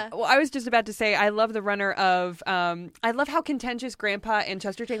stuff like that. Well, I was just about to say, I love the runner of, I love how contentious Grandpa and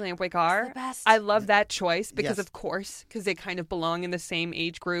Chester J. Lampwick are. The best. I love that choice because, of course, because they kind of belong in the same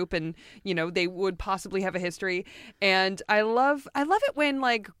age group and, you know, they would possibly have a history. And I love it when,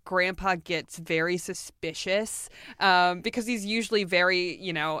 like, Grandpa gets very suspicious because he's usually very,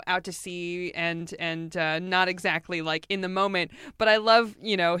 you know, out to sea and not exactly like in the moment, but I love,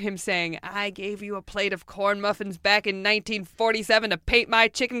 you know, him saying, I gave you a plate of corn muffins back in 1947 to paint my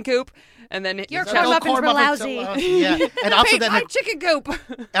chicken coop, and then your corn muffins were lousy. Yeah, and also paint my chicken coop.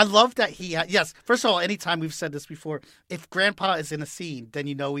 I love that he yes, first of all, anytime we've said this before, if Grandpa is in a scene, then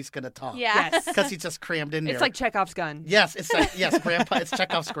you know he's going to talk. Yes, because he's just crammed in there. It's like Chekhov's gun. Yes, it's like, Grandpa. It's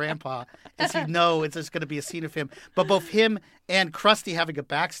Chekhov's grandpa. As you know, there's going to be a scene of him. But both him and Krusty having a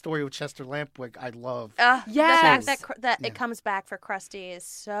backstory with Chester Lampwick, I love. The fact that it comes back for Krusty is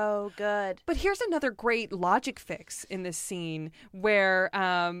so good. But here's another great logic fix in this scene where,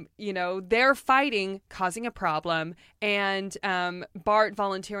 you know, they're fighting, causing a problem, and Bart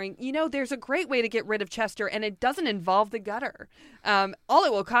volunteering, you know, there's a great way to get rid of Chester, and it doesn't involve the gutter. All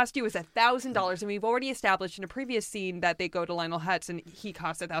it will cost you is $1,000, and we've already established in a previous scene that they go to Lionel Hutz, and he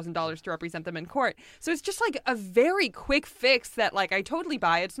costs $1,000 to represent them in court. So it's just like a very quick fix that, like, I totally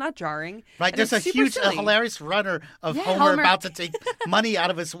buy. It's not jarring. Right, there's a huge, hilarious runner of Homer about to take money out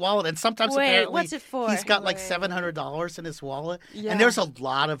of his wallet, and sometimes apparently what's it for? He's got like $700 in his wallet, and there's a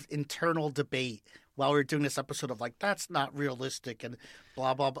lot of internal debate while we were doing this episode of like, that's not realistic and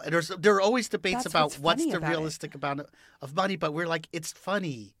blah, blah, blah. And there are always debates about what's the realistic amount of money, but we're like, it's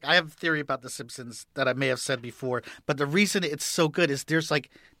funny. I have a theory about The Simpsons that I may have said before, but the reason it's so good is there's like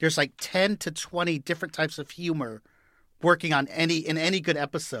 10 to 20 different types of humor working on any good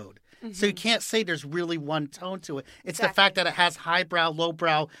episode. Mm-hmm. So you can't say there's really one tone to it. It's the fact that it has highbrow,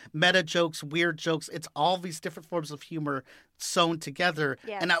 lowbrow, meta jokes, weird jokes. It's all these different forms of humor sewn together.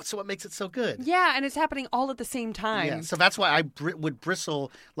 Yes. And that's what makes it so good. Yeah, and it's happening all at the same time. Yeah, so that's why I would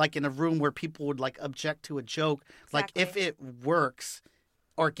bristle like in a room where people would like object to a joke. Exactly. Like if it works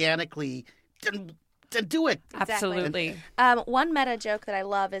organically, then do it. Absolutely. One meta joke that I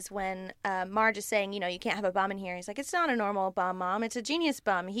love is when Marge is saying, you know, you can't have a bum in here. He's like, it's not a normal bum, Mom. It's a genius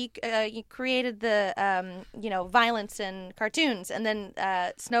bum. He created the, you know, violence in cartoons. And then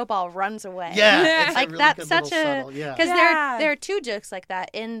Snowball runs away. Yeah. It's like a really that's good such little a... Because there are two jokes like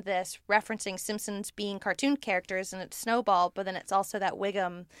that in this, referencing Simpsons being cartoon characters, and it's Snowball, but then it's also that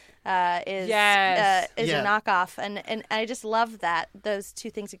Wiggum is a knockoff. And I just love that, those two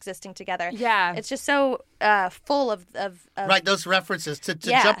things existing together. Yeah. It's just so full of right, those references to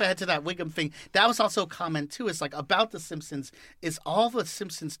jump ahead to that Wiggum thing. That was also a comment too. It's like about the Simpsons is all the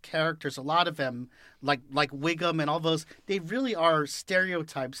Simpsons characters, a lot of them like Wiggum and all those, they really are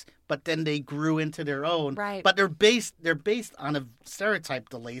stereotypes, but then they grew into their own. Right. But they're based on a stereotype,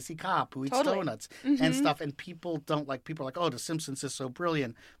 the lazy cop who eats donuts and stuff. And people are like, oh, the Simpsons is so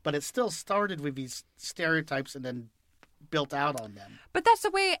brilliant, but it still started with these stereotypes and then built out on them. But that's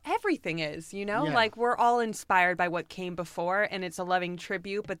the way everything is, you know? Yeah. Like, we're all inspired by what came before, and it's a loving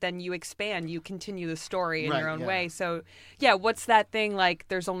tribute, but then you expand, you continue the story in your own way. So, yeah, what's that thing, like,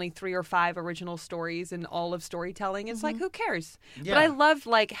 there's only 3 or 5 original stories in all of storytelling? It's like, who cares? Yeah. But I love,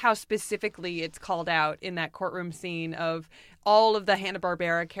 like, how specifically it's called out in that courtroom scene of all of the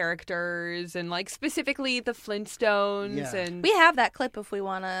Hanna-Barbera characters and, like, specifically the Flintstones. Yeah. And we have that clip if we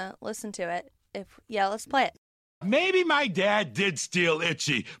want to listen to it. Let's play it. Maybe my dad did steal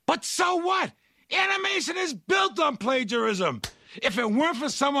Itchy, but so what? Animation is built on plagiarism. If it weren't for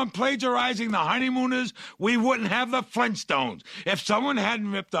someone plagiarizing the Honeymooners, we wouldn't have the Flintstones. If someone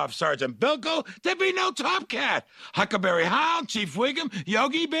hadn't ripped off Sergeant Bilko, there'd be no Top Cat. Huckleberry Hound, Chief Wiggum,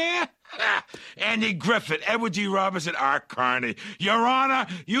 Yogi Bear. Andy Griffith, Edward G. Robinson, Art Carney. Your Honor,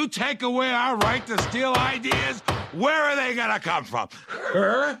 you take away our right to steal ideas, where are they gonna come from?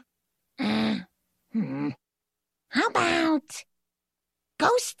 How about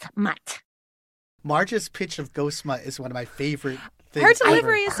Ghost Mutt? Marge's pitch of Ghost Mutt is one of my favorite things. Her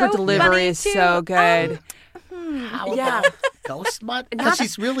delivery is so funny, so good. How Yeah. about Ghost Mutt? Because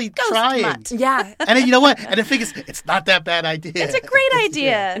she's really trying. Mutt. Yeah. And then, you know what? And the thing is, it's not that bad idea. It's a great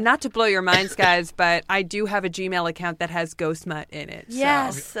idea. Not to blow your minds, guys, but I do have a Gmail account that has Ghost Mutt in it.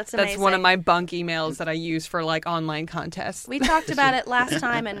 Yes, so that's amazing. That's one of my bunk emails that I use for like online contests. We talked about it last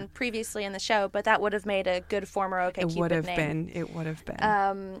time and previously in the show, but that would have made a good former OK Cupid name. It would have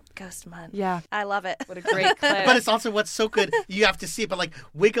been. Ghost Mutt. Yeah. I love it. What a great clip. But it's also what's so good. You have to see it. But like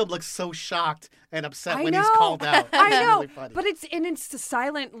Wiggum looks so shocked and upset when he's called out. I know. Really funny. But it's a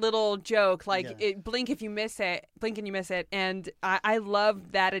silent little joke. Like Yeah. blink and you miss it. And I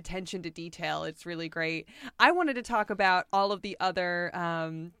love that attention to detail. It's really great. I wanted to talk about all of the other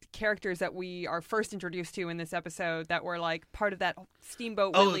characters that we are first introduced to in this episode that were like part of that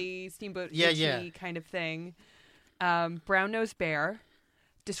Steamboat Willie, Steamboat Itchy kind of thing. Brown-nosed bear,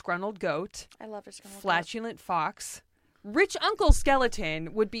 disgruntled goat, I love disgruntled flatulent fox. Rich Uncle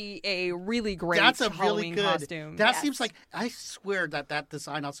Skeleton would be a really great That's a Halloween really good costume. That seems like, I swear that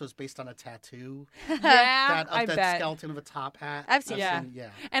design also is based on a tattoo. Yeah, I that bet. skeleton of a top hat. I've seen Yeah. Yeah.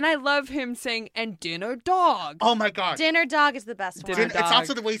 And I love him saying, and dinner dog. Oh my God. Dinner dog is the best one. Dinner It's dog.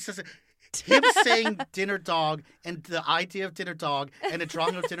 also the way he says it. Him saying dinner dog and the idea of dinner dog and the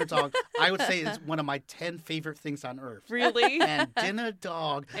drawing of dinner dog, I would say is one of my 10 favorite things on earth. Really? And dinner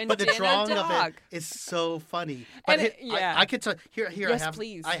dog, And but the dinner drawing of dog. it is so funny. But And yeah. I could tell here. Yes, I have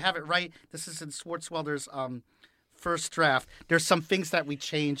please. I have it right. This is in Swartzwelder's first draft. There's some things that we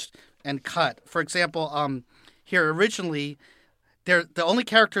changed and cut. For example, here originally. The only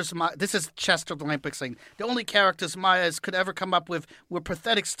characters this is Chester the Lampic saying the only characters Maya's could ever come up with were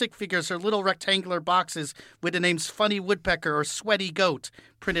pathetic stick figures or little rectangular boxes with the names Funny Woodpecker or Sweaty Goat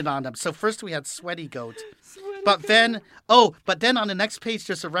printed on them. So first we had Sweaty Goat. But then on the next page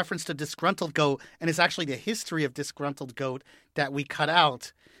there's a reference to Disgruntled Goat, and it's actually the history of Disgruntled Goat that we cut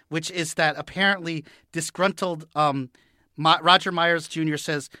out, which is that apparently disgruntled Roger Myers Jr.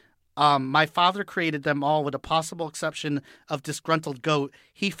 says, my father created them all with a possible exception of Disgruntled Goat.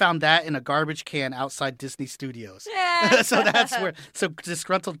 He found that in a garbage can outside Disney Studios. Yeah. So that's where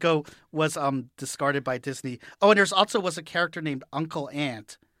Disgruntled Goat was discarded by Disney. Oh, and there's also was a character named Uncle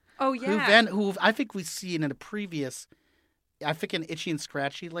Ant. Oh, yeah. Who I think we've seen in a previous, I think in Itchy and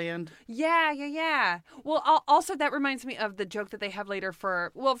Scratchy Land. Yeah. Well, also that reminds me of the joke that they have later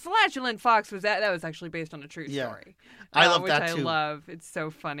for Flatulent Fox was that was actually based on a true story. I love which that I too. love. It's so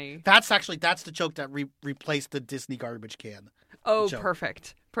funny. That's the joke that replaced the Disney garbage can. Oh, joke.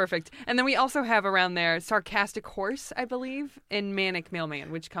 perfect. And then we also have around there Sarcastic Horse, I believe, and Manic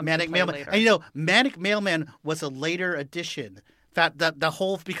Mailman, which comes Manic to play Mailman. later. And Manic Mailman was a later addition. That the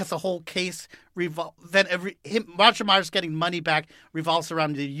whole case Roger Myers getting money back revolves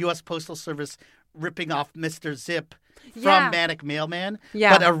around the U.S. Postal Service ripping off Mr. Zip from Manic Mailman.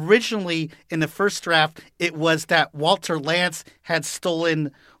 Yeah. But originally in the first draft, it was that Walter Lantz had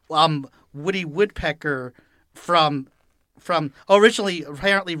stolen Woody Woodpecker from originally,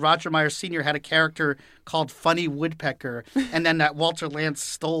 apparently Roger Myers Sr. had a character called Funny Woodpecker, and then that Walter Lantz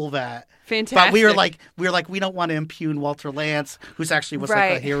stole that. Fantastic. But we were like, we don't want to impugn Walter Lantz, who's actually was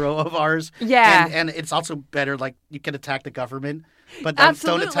like a hero of ours. Yeah. And it's also better, like, you can attack the government, but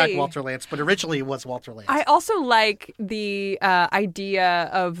don't attack Walter Lantz. But originally it was Walter Lantz. I also like the idea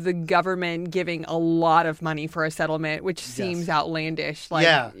of the government giving a lot of money for a settlement, which seems outlandish.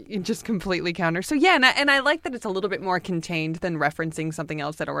 It just completely counter. So yeah, and I like that it's a little bit more contained than referencing something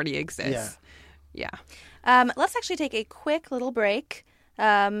else that already exists. Yeah. Let's actually take a quick little break,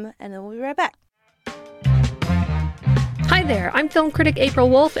 and then we'll be right back. Hi there, I'm film critic April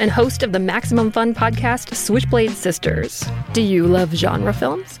Wolf and host of the Maximum Fun podcast, Switchblade Sisters. Do you love genre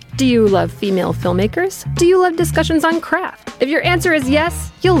films? Do you love female filmmakers? Do you love discussions on craft? If your answer is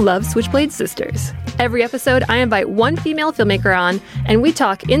yes, you'll love Switchblade Sisters. Every episode, I invite one female filmmaker on, and we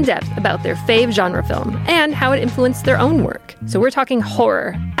talk in depth about their fave genre film and how it influenced their own work. So we're talking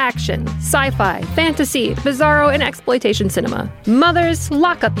horror, action, sci-fi, fantasy, bizarro, and exploitation cinema. Mothers,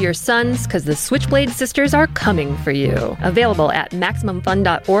 lock up your sons, because the Switchblade Sisters are coming for you. Available at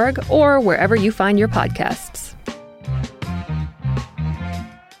MaximumFun.org or wherever you find your podcasts.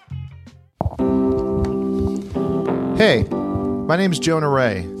 Hey, my name's Jonah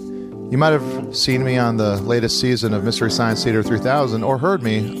Ray. You might have seen me on the latest season of Mystery Science Theater 3000 or heard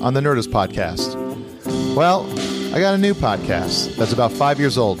me on the Nerdist podcast. Well, I got a new podcast that's about 5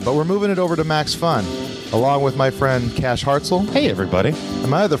 years old, but we're moving it over to Max Fun, along with my friend Cash Hartzell. Hey, everybody. And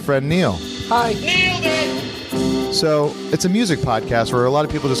my other friend Neil. Hi. Nailed it! So, it's a music podcast where a lot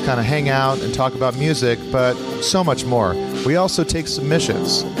of people just kind of hang out and talk about music, but so much more. We also take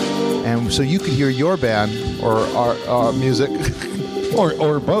submissions. And so you could hear your band or our music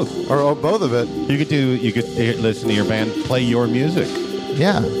Or both. Or both of it. You could listen to your band play your music.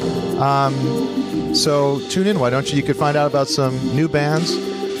 Yeah. So tune in, why don't you? You could find out about some new bands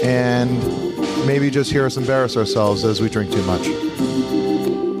and maybe just hear us embarrass ourselves as we drink too much.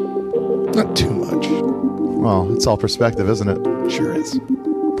 Not too much. Well, it's all perspective, isn't it? Sure is.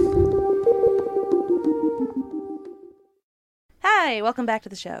 Hi, welcome back to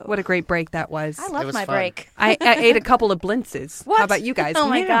the show. What a great break that was. I loved my fun. break. I ate a couple of blintzes. What? How about you guys? Oh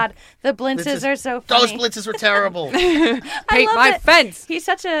my Yeah. God, the blintzes are so funny. Those blitzes were terrible. Paint love my that fence. He's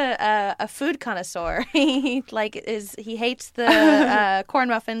such a food connoisseur. He hates the corn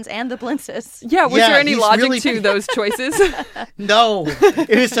muffins and the blintzes. Yeah, was Yeah, there any he's logic really- to those choices? No,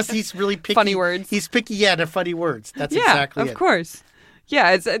 it was just he's really picky. Funny words. He's picky, yeah, they're funny words. That's Yeah, exactly of it. course.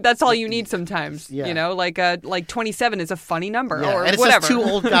 Yeah, that's all you need sometimes. Yeah. You know, like 27 is a funny number Yeah, or and it's whatever.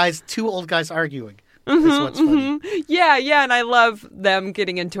 just two old guys arguing. That's what's funny. Yeah, and I love them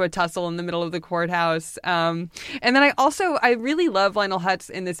getting into a tussle in the middle of the courthouse. And then I really love Lionel Hutz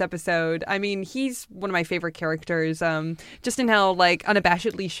in this episode. I mean, he's one of my favorite characters, just in how like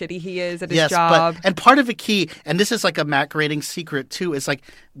unabashedly shitty he is at his job. And part of the key, and this is like a Matt Groening secret too, is like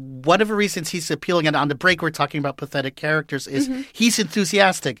one of the reasons he's appealing, and on the break we're talking about pathetic characters, is he's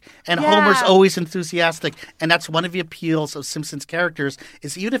enthusiastic, and Homer's always enthusiastic, and that's one of the appeals of Simpsons characters,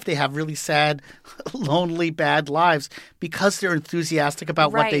 is even if they have really sad, lonely, bad lives, because they're enthusiastic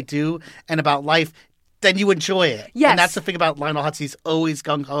about what they do and about life, then you enjoy it. Yes. And that's the thing about Lionel Hutz. He's always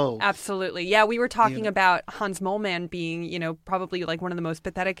gung-ho. Absolutely. Yeah, we were talking about Hans Moleman being, probably like one of the most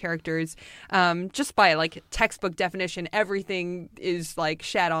pathetic characters. Just by like textbook definition, everything is like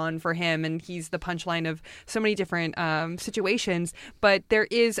shat on for him, and he's the punchline of so many different situations. But there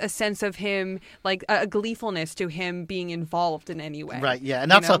is a sense of him, like a gleefulness to him being involved in any way. Right, yeah. And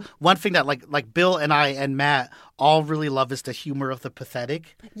that's one thing that like Bill and I and Matt all really love, is the humor of the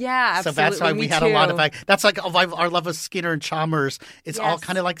pathetic. Yeah, absolutely. So that's why we Me had too. a lot of that's like our love of Skinner and Chalmers. It's all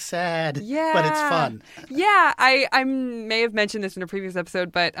kind of like sad, but it's fun. Yeah, I may have mentioned this in a previous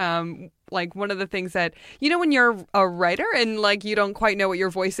episode, but like one of the things that, when you're a writer and like you don't quite know what your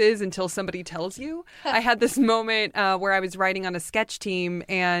voice is until somebody tells you. I had this moment where I was writing on a sketch team,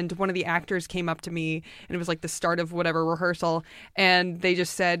 and one of the actors came up to me, and it was like the start of whatever rehearsal, and they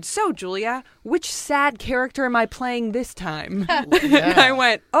just said, "So, Julia, which sad character am I playing this time?" And I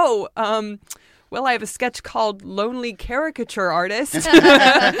went, well, I have a sketch called Lonely Caricature Artist.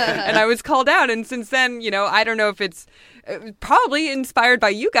 And I was called out. And since then, I don't know if it's probably inspired by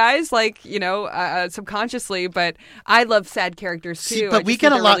you guys, like, subconsciously. But I love sad characters, too. But we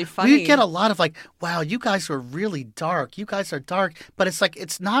get a lot. Really funny. We get a lot of like, wow, you guys are really dark. You guys are dark. But it's like,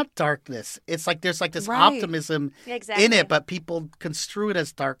 it's not darkness. It's like there's like this optimism in it, but people construe it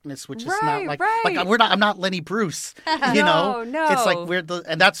as darkness, which is not like I'm not Lenny Bruce. No. It's like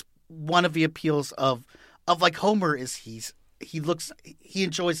and that's one of the appeals of like Homer, is he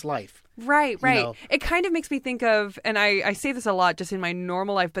enjoys life. Right. It kind of makes me think of, and I say this a lot just in my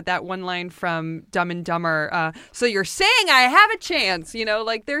normal life, but that one line from Dumb and Dumber, so you're saying I have a chance,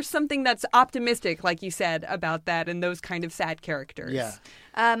 like there's something that's optimistic, like you said, about that and those kind of sad characters. Yeah.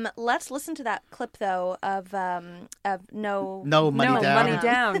 Let's listen to that clip though of no money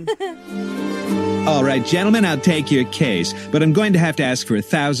down. All right, gentlemen, I'll take your case, but I'm going to have to ask for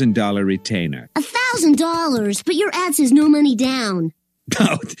 $1,000 retainer. $1,000, but your ad says no money down.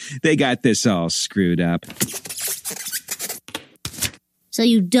 Oh, they got this all screwed up. So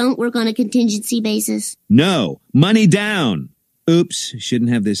you don't work on a contingency basis? No, money down. Oops,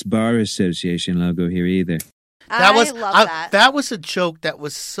 shouldn't have this bar association logo here either. I love that. That was a joke that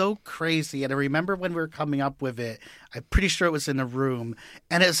was so crazy, and I remember when we were coming up with it, I'm pretty sure it was in a room,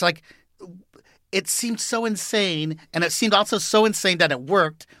 and it's like, it seemed so insane, and it seemed also so insane that it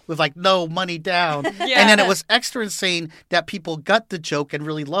worked with like no money down. And then it was extra insane that people got the joke and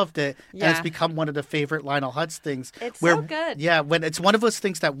really loved it, and it's become one of the favorite Lionel Hutz things. It's so good. Yeah, when it's one of those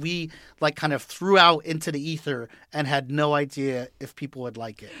things that we like kind of threw out into the ether and had no idea if people would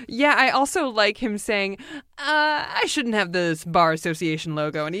like it. Yeah, I also like him saying, I shouldn't have this bar association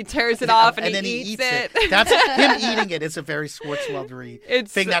logo, and he tears it off and then he eats it. That's him eating it is a very Schwarzenegger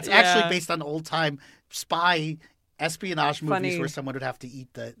thing that's actually based on old time spy espionage movies where someone would have to eat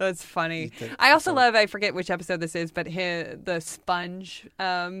the. That's funny. I also love, I forget which episode this is, but the sponge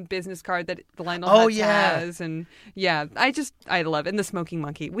business card that Lionel Hutz has. And I love it. And the smoking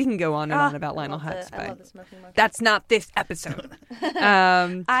monkey. We can go on and on about Lionel Hutz. I love the smoking monkey. That's not this episode.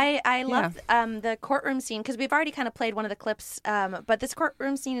 I love the courtroom scene, because we've already kind of played one of the clips, but this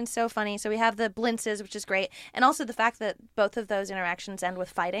courtroom scene is so funny. So we have the blintzes, which is great, and also the fact that both of those interactions end with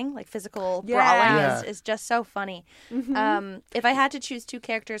fighting, like physical brawling, is just so funny. If I had to choose two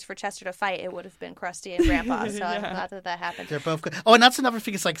characters for Chester to fight, it would have been Krusty and Grandpa. So I'm glad that happened. They're both good. Oh, and that's another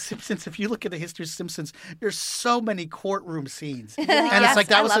thing. It's like Simpsons. If you look at the history of Simpsons, there's so many courtroom scenes, and it's like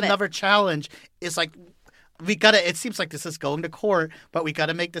that was another challenge. It's like we gotta. It seems like this is going to court, but we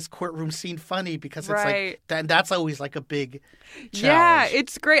gotta make this courtroom scene funny because it's like that's always like a big challenge. Yeah,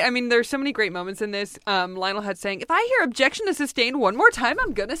 it's great. I mean, there's so many great moments in this. Lionel had saying, "If I hear objection to sustained one more time,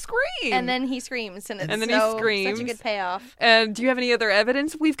 I'm gonna scream." And then he screams, and it's he screams. Such a good payoff. And do you have any other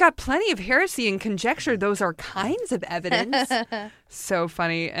evidence? We've got plenty of heresy and conjecture. Those are kinds of evidence. So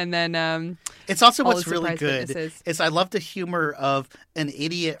funny. And then it's also what's really good is I love the humor of an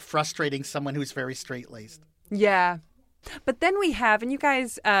idiot frustrating someone who's very straight-laced. Yeah. But then we have, and you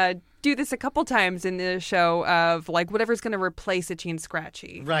guys do this a couple times in the show of like whatever's going to replace Itchy and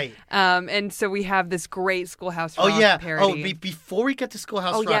Scratchy. Right. And so we have this great Schoolhouse Rock parody. Before we get to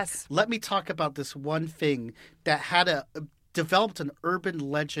Schoolhouse Rock, let me talk about this one thing that had developed an urban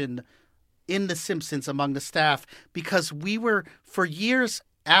legend in The Simpsons among the staff, because we were, for years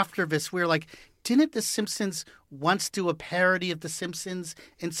after this, we were like, didn't The Simpsons once do a parody of The Simpsons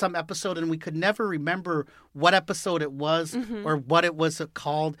in some episode? And we could never remember what episode it was or what it was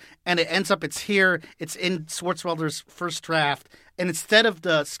called. And it ends up, it's here, it's in Swartzwelder's first draft. And instead of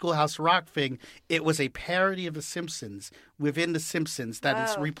the Schoolhouse Rock thing, it was a parody of The Simpsons within The Simpsons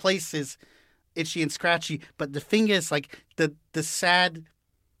that replaces Itchy and Scratchy. But the thing is, like, the sad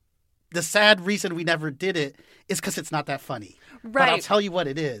reason we never did it is because it's not that funny. Right. But I'll tell you what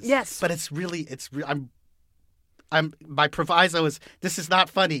it is. Yes. But my proviso is this is not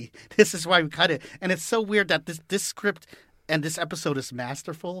funny. This is why we cut it. And it's so weird that this script and this episode is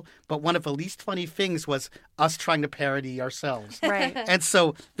masterful, but one of the least funny things was us trying to parody ourselves. Right. And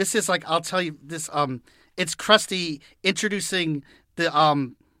so this is like, I'll tell you this, it's Krusty introducing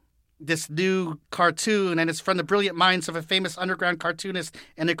the this new cartoon, and it's from the brilliant minds of a famous underground cartoonist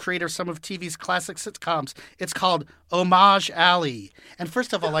and the creator of some of TV's classic sitcoms. It's called Homage Allie. And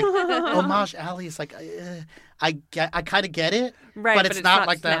first of all, like, Homage Allie is like, I kind of get it, right, but it's not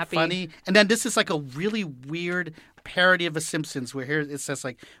like snappy. that funny. And then this is like a really weird parody of The Simpsons, where here it says,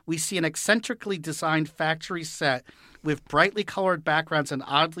 like, we see an eccentrically designed factory set with brightly colored backgrounds and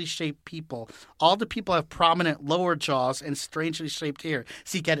oddly shaped people. All the people have prominent lower jaws and strangely shaped hair.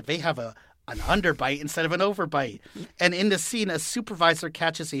 See, get it? They have an underbite instead of an overbite. And in the scene, a supervisor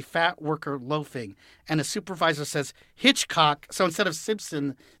catches a fat worker loafing, and the supervisor says, Hitchcock. So instead of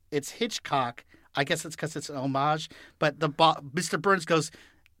Simpson, it's Hitchcock. I guess it's because it's an homage. But Mr. Burns goes,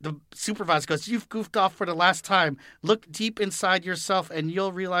 the supervisor goes, you've goofed off for the last time. Look deep inside yourself and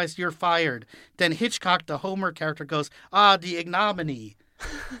you'll realize you're fired. Then Hitchcock, the Homer character, goes, the ignominy.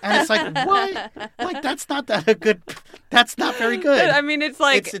 And it's like, what? Like, that's not very good. I mean, it's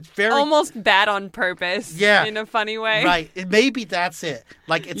like it's very, almost bad on purpose. Yeah. In a funny way. Right. Maybe that's it.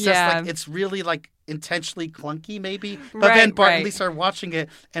 Like, it's just like, it's really like intentionally clunky, maybe. But then Bart and Lisa are watching it,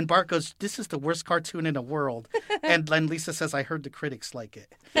 and Bart goes, this is the worst cartoon in the world. And then Lisa says, I heard the critics like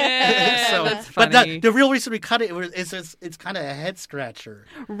it. So, that's funny. But the real reason we cut it is it's kind of a head scratcher.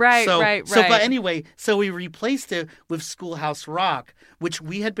 Right. But anyway, so we replaced it with Schoolhouse Rock, which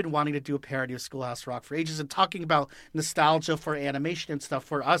we had been wanting to do a parody of Schoolhouse Rock for ages, and talking about nostalgia for animation and stuff.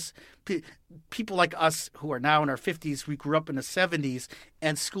 For us, people like us who are now in our 50s, we grew up in the 70s,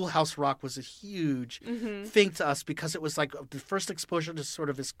 and Schoolhouse Rock was a huge thing to us because it was like the first exposure to sort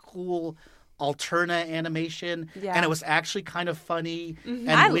of this cool alternate animation, and it was actually kind of funny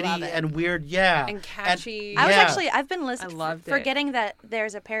and witty and weird, and catchy. I've been listening, forgetting that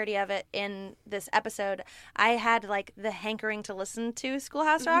there's a parody of it in this episode. I had like the hankering to listen to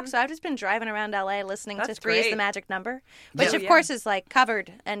Schoolhouse Rock, so I've just been driving around LA listening to 3 is the Magic Number, which of course is like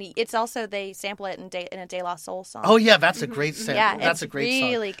covered, and it's also they sample it in a De La Soul song. Oh yeah, that's a great sample. Yeah, that's a great song.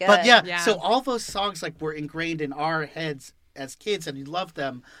 Really good. But so all those songs like were ingrained in our heads as kids, and we loved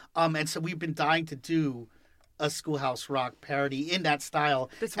them. And so we've been dying to do a Schoolhouse Rock parody in that style.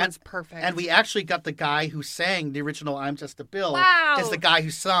 This one's perfect. And we actually got the guy who sang the original I'm Just a Bill is the guy who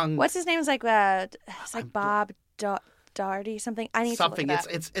sung. What's his name? It's like Bob Doherty something. I need something. to look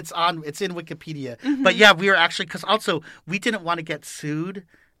it up. It's in Wikipedia. But yeah, we were actually, because also we didn't want to get sued.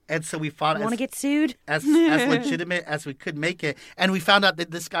 And so we fought want to get sued as legitimate as we could make it. And we found out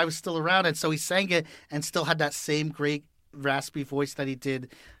that this guy was still around, and so he sang it and still had that same great raspy voice that he did.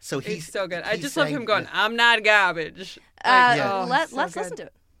 So he's so good. I just love him going, I'm not garbage. Let's listen to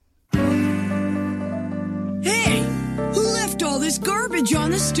it. Hey, who left all this garbage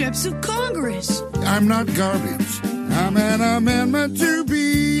on the steps of Congress? I'm not garbage. I'm an amendment to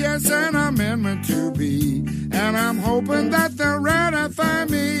be. Yes, an amendment to be. And I'm hoping that they'll ratify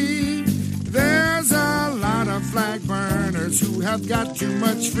me. There's a lot of flag burners who have got too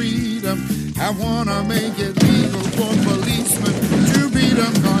much freedom. I wanna make it legal for policemen to beat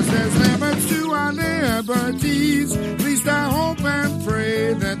them, 'cause there's limits to our liberties. At least I hope and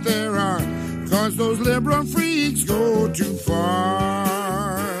pray that there are, 'cause those liberal freaks go too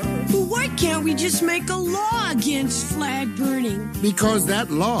far. Well, why can't we just make a law against flag burning? Because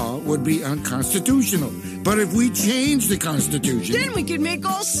that law would be unconstitutional. But if we change the Constitution... Then we could make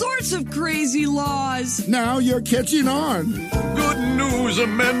all sorts of crazy laws. Now you're catching on. Good news,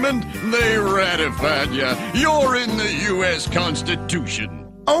 Amendment. They ratified you. You're in the U.S. Constitution.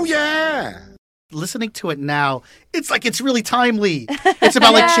 Oh, yeah. Listening to it now, it's like it's really timely. It's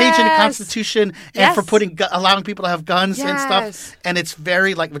about like changing the Constitution and for allowing people to have guns and stuff. And it's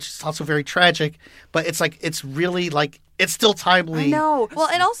very like, which is also very tragic, but it's like, it's really like, it's still timely. I know. Well,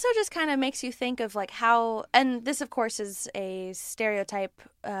 it also just kind of makes you think of like how, and this of course is a stereotype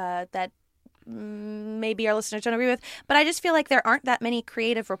that maybe our listeners don't agree with, but I just feel like there aren't that many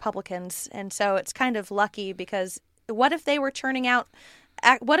creative Republicans. And so it's kind of lucky, because what if they were turning out,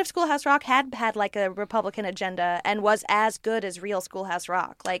 what if Schoolhouse Rock had like a Republican agenda and was as good as real Schoolhouse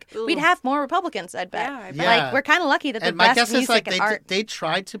Rock? Like, we'd have more Republicans, I'd bet. Like, we're kind of lucky that the best guess music is like and art... they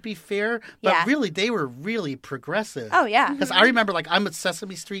tried to be fair, but really they were really progressive. Oh, yeah. Because I remember, like, I'm a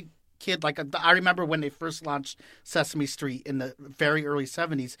Sesame Street kid. Like, I remember when they first launched Sesame Street in the very early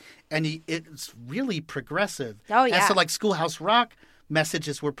 70s, and it's really progressive. Oh, yeah. And so, like, Schoolhouse Rock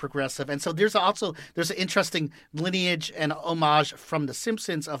messages were progressive. And so there's an interesting lineage and homage from The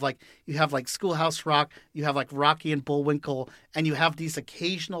Simpsons of like, you have like Schoolhouse Rock, you have like Rocky and Bullwinkle, and you have these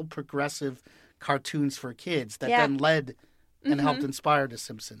occasional progressive cartoons for kids that then led and helped inspire The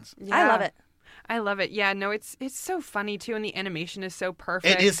Simpsons. Yeah. I love it. I love it. Yeah, no, it's so funny too, and the animation is so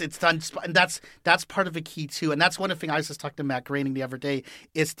perfect. It is. It's done, and that's part of the key too. And that's one of the things I was just talking to Matt Groening the other day.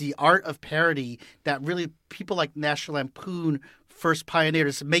 It's the art of parody that really people like National Lampoon first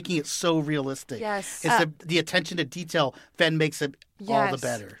pioneers, making it so realistic. Yes. It's the attention to detail then makes it all the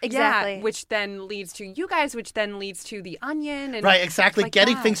better. Exactly. Yeah, which then leads to you guys, which then leads to The Onion. And right, exactly. Like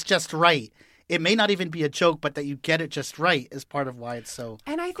getting things just right. It may not even be a joke, but that you get it just right is part of why it's so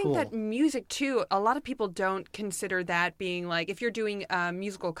And I think cool. that music, too, a lot of people don't consider that being like, if you're doing a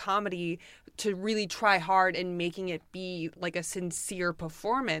musical comedy, to really try hard and making it be like a sincere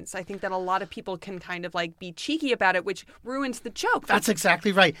performance. I think that a lot of people can kind of like be cheeky about it, which ruins the joke. That's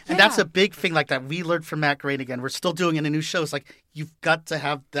exactly right. And that's a big thing like that we learned from Matt Groening again. We're still doing it in a new show. It's like, you've got to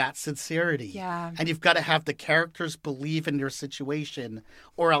have that sincerity. Yeah. And you've got to have the characters believe in your situation,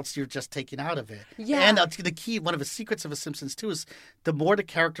 or else you're just taken out of it. Yeah. And the key, one of the secrets of The Simpsons too, is the more the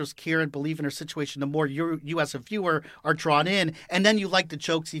characters care and believe in their situation, the more you as a viewer are drawn in, and then you like the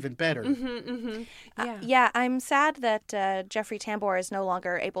jokes even better. Yeah, I'm sad that Jeffrey Tambor is no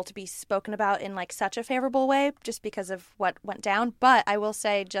longer able to be spoken about in like such a favorable way, just because of what went down. But I will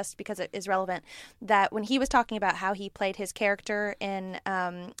say, just because it is relevant, that when he was talking about how he played his character in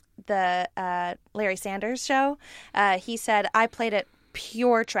the Larry Sanders show, he said, I played it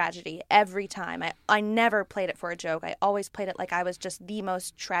pure tragedy every time. I never played it for a joke. I always played it like I was just the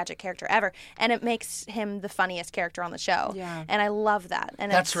most tragic character ever, and it makes him the funniest character on the show. Yeah. And I love that.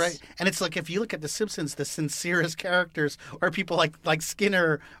 And that's right. And it's like, if you look at The Simpsons, the sincerest characters are people like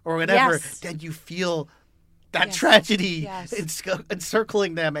Skinner or whatever, then you feel that tragedy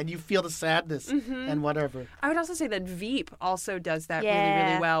encircling them, and you feel the sadness and whatever. I would also say that Veep also does that really,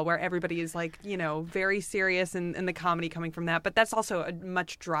 really well, where everybody is like, very serious and the comedy coming from that. But that's also a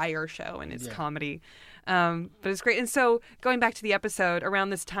much drier show in its comedy. But it's great. And so going back to the episode,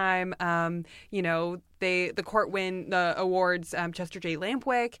 around this time, the court win the awards, Chester J.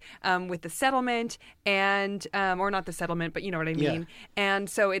 Lampwick with the settlement, and or not the settlement, but you know what I mean. And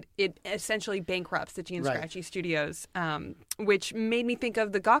so it essentially bankrupts the Gene Scratchy Studios, which made me think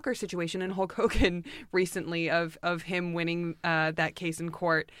of the Gawker situation in Hulk Hogan recently of him winning that case in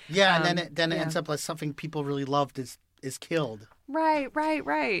court. Yeah, and then it ends up like something people really loved is killed.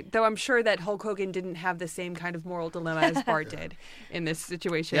 Right. Though I'm sure that Hulk Hogan didn't have the same kind of moral dilemma as Bart did in this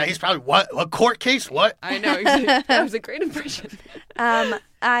situation. Yeah, he's probably, what? A court case? What? I know. Exactly. That was a great impression.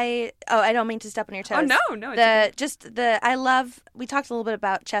 I don't mean to step on your toes. Oh, no. I love, we talked a little bit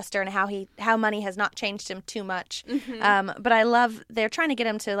about Chester and how money has not changed him too much. But I love, they're trying to get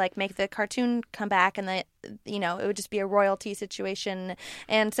him to like make the cartoon come back, and that, it would just be a royalty situation.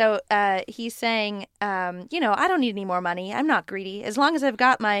 And so he's saying, I don't need any more money. I'm not greedy. As long as I've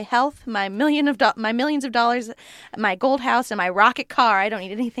got my health, my millions of dollars, my gold house, and my rocket car, I don't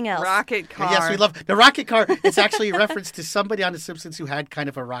need anything else. Rocket car. Yes, we love the rocket car. It's actually a reference to somebody on The Simpsons who had kind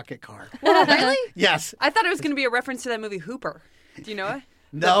of a rocket car. Well, really? Yes. I thought it was going to be a reference to that movie Hooper. Do you know it?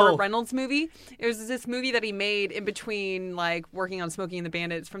 No. Burt Reynolds movie. It was this movie that he made in between, like, working on Smokey and the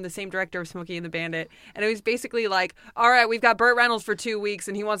Bandit. It's from the same director of Smokey and the Bandit. And it was basically like, all right, we've got Burt Reynolds for 2 weeks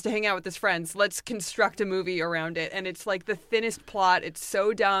and he wants to hang out with his friends. Let's construct a movie around it. And it's like the thinnest plot. It's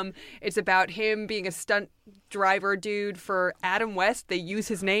so dumb. It's about him being a stunt driver dude for Adam West. They use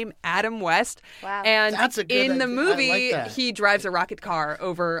his name, Adam West. Wow. And That's a good in the idea. movie, I like that. he drives a rocket car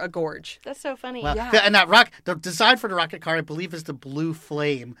over a gorge. That's so funny. Well, Yeah. and the design for the rocket car, I believe, is the Blue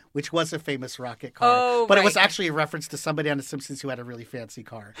Flame, which was a famous rocket car. Oh, but it was right. actually a reference to somebody on The Simpsons who had a really fancy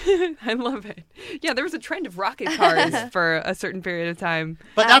car. I love it. Yeah, there was a trend of rocket cars for a certain period of time.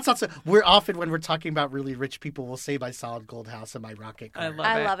 But that's also, we're often, when we're talking about really rich people, we'll say my solid gold house and my rocket car.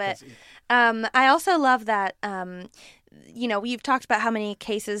 I love it. I also love that. We've talked about how many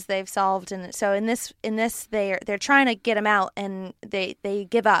cases they've solved, and so in this, they're trying to get him out, and they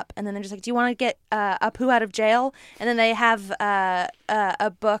give up, and then they're just like, "Do you want to get Apu out of jail?" And then they have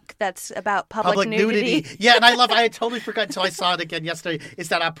a book that's about public nudity. Yeah, and I had totally forgot until I saw it again yesterday. Is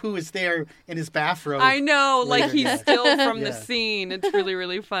that Apu is there in his bathrobe? I know, like later. he's still from the Yeah. scene. It's really,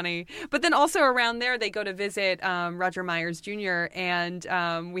 really funny. But then also around there, they go to visit Roger Myers Jr.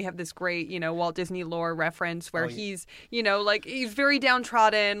 and we have this great, Walt Disney lore reference where he's, he's very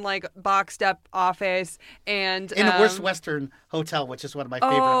downtrodden, like boxed up office and in the Worst Western Hotel, which is one of my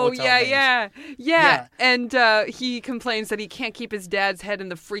favorite hotel names. Yeah. And he complains that he can't keep his dad's head in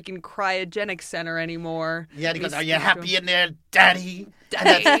the freaking cryogenic center anymore. Yeah, and he goes, He's "Are you happy in there, Daddy?"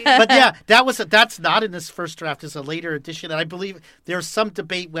 Daddy. But yeah, that's not in this first draft. It's a later edition, and I believe there's some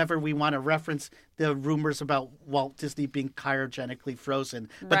debate whether we want to reference the rumors about Walt Disney being cryogenically frozen.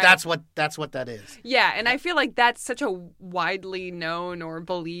 But Right. that's what that is. Yeah, and I feel like that's such a widely known or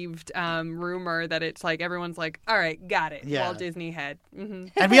believed rumor that it's like everyone's like, all right, got it. Yeah. Walt Disney head. Mm-hmm.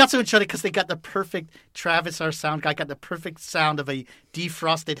 And we also enjoyed it because they got the perfect, Travis, our sound guy, got the perfect sound of a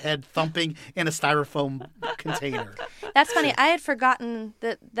defrosted head thumping in a styrofoam container. That's funny. I had forgotten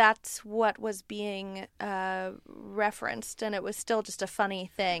that that's what was being referenced, and it was still just a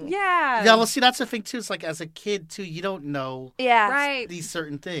funny thing. Yeah. Yeah, well, see, that's the thing, too. It's like, as a kid, too, you don't know Right. these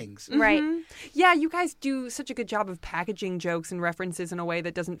certain things. Right. Mhm. Yeah, you guys do such a good job of packaging jokes and references in a way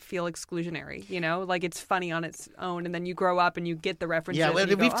that doesn't feel exclusionary, Like it's funny on its own, and then you grow up and you get the references. Yeah, and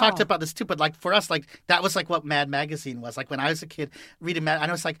you we've go, talked "Oh." about this too, but like for us, like that was like what Mad Magazine was. Like when I was a kid reading Mad,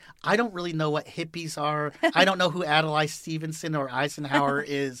 I was like, I don't really know what hippies are. I don't know who Adlai Stevenson or Eisenhower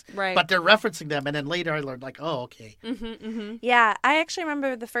is. Right. But they're referencing them, and then later I learned like, oh, okay. Yeah, I actually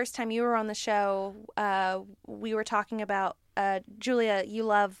remember the first time you were on the show, we were talking about Julia, you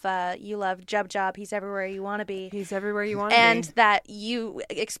love Jub Job. He's everywhere you want to be. He's everywhere you want to be. And that you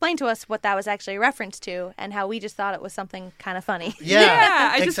explained to us what that was actually a reference to, and how we just thought it was something kind of funny.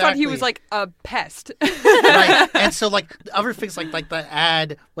 Yeah, I just thought he exactly. was like a pest. Right. And so like other things like the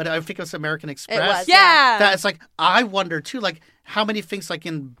ad, what I think it was American Express. It was, yeah. That it's like I wonder too, like how many things like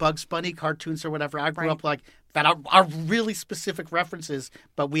in Bugs Bunny cartoons or whatever I grew up like that are really specific references,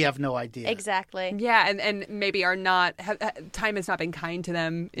 but we have no idea. Exactly. Yeah, and maybe are not time has not been kind to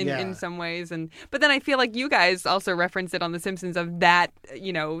them in some ways, but then I feel like you guys also referenced it on The Simpsons of that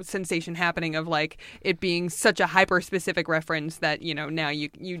sensation happening of like it being such a hyper specific reference that now you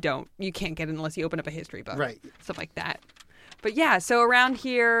can't get it unless you open up a history book, right? Stuff like that. But yeah, so around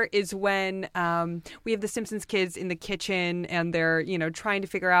here is when we have the Simpsons kids in the kitchen, and they're, trying to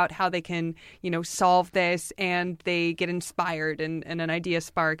figure out how they can, solve this, and they get inspired, and an idea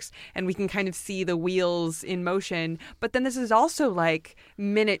sparks, and we can kind of see the wheels in motion. But then this is also like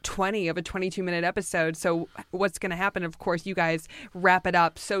minute 20 of a 22-minute episode. So what's going to happen? Of course, you guys wrap it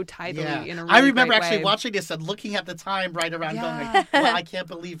up so tightly in a really I remember great actually way. watching this and looking at the time right around going, like, well, I can't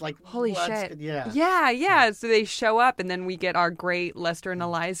believe, like, Holy what's shit. Yeah. So they show up, and then we get our great Lester and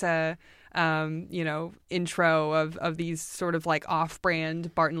Eliza, intro of these sort of like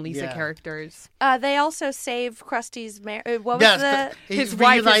off-brand Bart and Lisa characters. They also save Krusty's what was his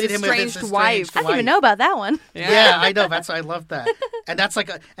wife, his estranged wife. I didn't even know about that one. Yeah, I know. I love that. And that's like,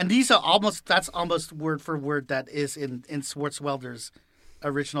 and these are that's almost word for word that is in Swartzwelder's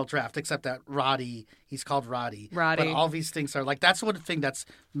original draft, except that Roddy, he's called Roddy. But all these things are like, that's one thing that's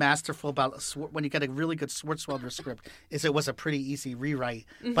masterful about when you get a really good Swartzwelder script, is it was a pretty easy rewrite.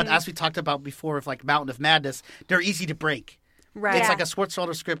 But as we talked about before of like Mountain of Madness, they're easy to break. Right. It's like a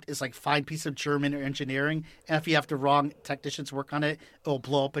Swartzwelder script is like fine piece of German or engineering, and if you have the wrong technicians work on it, it'll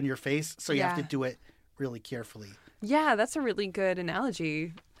blow up in your face. So you have to do it really carefully. Yeah, that's a really good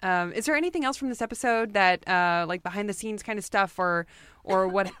analogy. Is there anything else from this episode that, like behind the scenes kind of stuff, or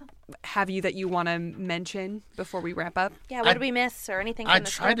what have you that you want to mention before we wrap up? Yeah, what did we miss or anything? I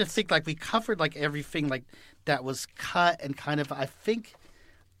tried to think like we covered like everything like that was cut and kind of I think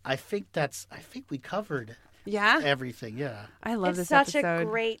I think we covered everything. Yeah. I love this episode. It's such episode. a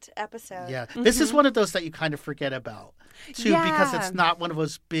great episode. Yeah. This is one of those that you kind of forget about, too, because it's not one of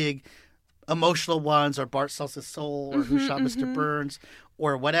those big emotional ones, or Bart sells his soul, or Who Shot Mr. Burns,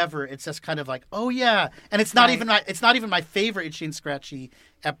 or whatever. It's just kind of like, oh yeah, and it's not even my favorite Itchy and Scratchy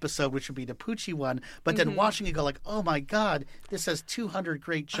episode, which would be the Poochie one. But then watching it go like, oh my god, this has 200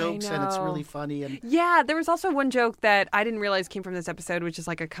 great jokes and it's really funny. And yeah, there was also one joke that I didn't realize came from this episode, which is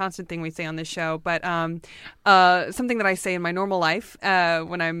like a constant thing we say on this show, but something that I say in my normal life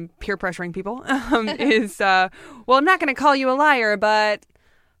when I'm peer pressuring people is, well, I'm not going to call you a liar, but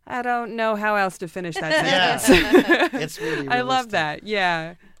I don't know how else to finish that sentence. Yeah. It's really realistic. I love that.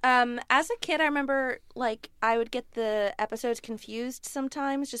 Yeah. As a kid, I remember, like, I would get the episodes confused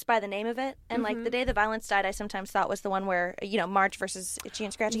sometimes just by the name of it. And, like, The Day the Violence Died, I sometimes thought was the one where, Marge versus Itchy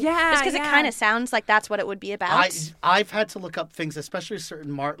and Scratchy. Yeah, just because it kind of sounds like that's what it would be about. I've had to look up things, especially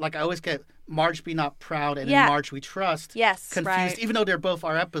certain like, I always get Marge Be Not Proud and in Marge We Trust confused, even though they're both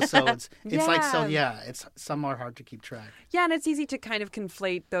our episodes. It's like, so it's some are hard to keep track. Yeah, and it's easy to kind of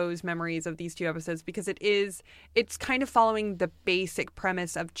conflate those memories of these two episodes because it's kind of following the basic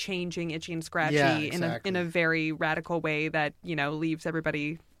premise of changing Itchy and Scratchy in a very radical way that, leaves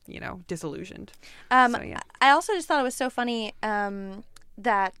everybody, disillusioned. I also just thought it was so funny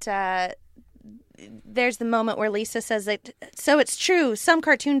that there's the moment where Lisa says that, so it's true, some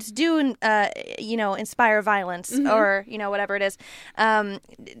cartoons do, inspire violence or, whatever it is.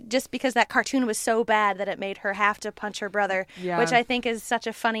 Just because that cartoon was so bad that it made her have to punch her brother, which I think is such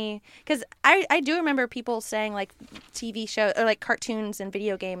a funny, because I do remember people saying like TV shows or like cartoons and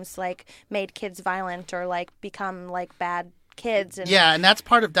video games like made kids violent or like become like bad kids. And and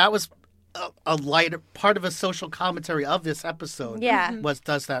that was a light part of a social commentary of this episode.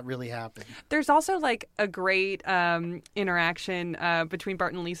 Does that really happen? There's also like a great interaction between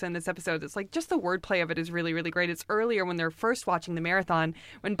Bart and Lisa in this episode. It's like just the wordplay of it is really, really great. It's earlier when they're first watching the marathon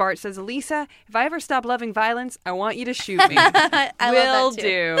when Bart says, Lisa, if I ever stop loving violence, I want you to shoot me. Will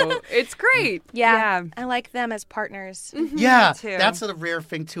do. It's great. Yeah. I like them as partners. Yeah, that's a rare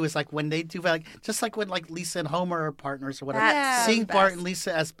thing too. Is like when they do just like when like Lisa and Homer are partners or whatever. Seeing Bart and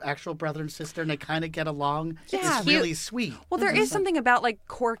Lisa as actual brother and sister and they kind of get along is really sweet. Well, there is something about like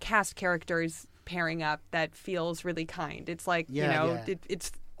core cast characters pairing up that feels really kind. It's like,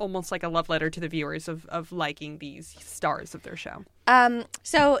 it's almost like a love letter to the viewers of liking these stars of their show.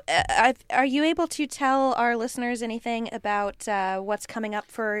 So are you able to tell our listeners anything about what's coming up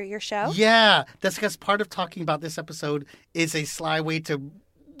for your show? Yeah, that's because part of talking about this episode is a sly way to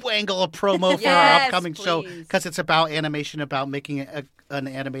wangle a promo for our upcoming show because it's about animation, about making an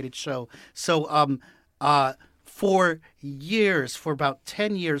animated show. So for about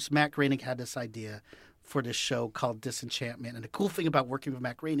 10 years, Matt Groening had this idea for this show called Disenchantment. And the cool thing about working with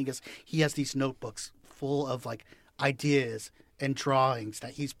Matt Groening is he has these notebooks full of like ideas and drawings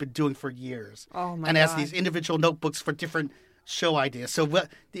that he's been doing for years. Oh my God. God. Has these individual notebooks for different show ideas. So what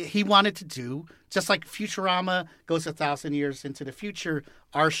he wanted to do, just like Futurama goes 1,000 years into the future,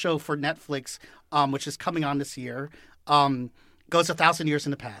 our show for Netflix, which is coming on this year, goes 1,000 years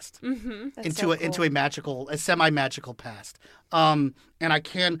in the past into a semi-magical past. And I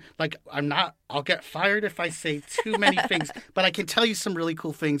can I'll get fired if I say too many things, but I can tell you some really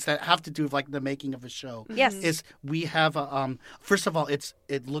cool things that have to do with like the making of a show. Yes, is we have first of all, it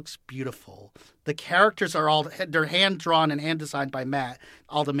looks beautiful. The characters are they're hand drawn and hand designed by Matt,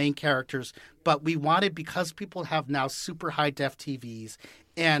 all the main characters. But we wanted, because people have now super high def TVs.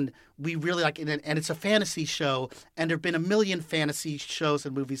 And we really like it, and it's a fantasy show, and there have been a million fantasy shows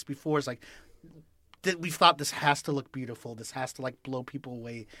and movies before. It's like we thought this has to look beautiful. This has to like blow people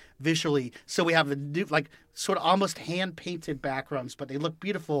away visually. So we have a new, like sort of almost hand painted backgrounds, but they look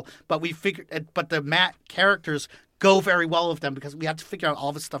beautiful. But we figured, but the Matt characters go very well with them because we have to figure out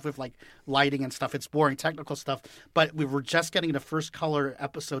all this stuff with like lighting and stuff. It's boring technical stuff, but we were just getting the first color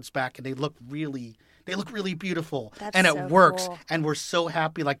episodes back, and they look really beautiful. And it works. Cool. And we're so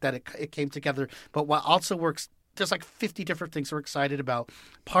happy like that it came together. But what also works, there's like 50 different things we're excited about.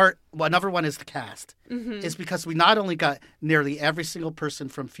 Another one is the cast. Is because we not only got nearly every single person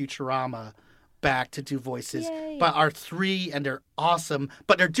from Futurama back to do voices, but our three, and they're awesome,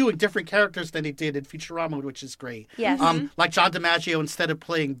 but they're doing different characters than they did in Futurama, which is great. Yes. Like John DiMaggio, instead of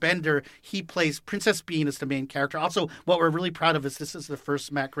playing Bender, he plays Princess Bean as the main character. Also, what we're really proud of is this is the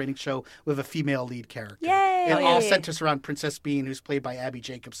first Matt Groening show with a female lead character. Yay! It all centers aroand Princess Bean, who's played by Abby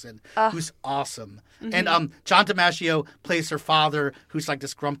Jacobson, who's awesome. And John DiMaggio plays her father, who's like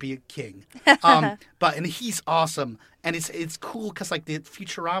this grumpy king. And he's awesome. And it's cool because like the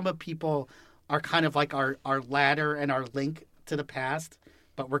Futurama people are kind of like our ladder and our link to the past.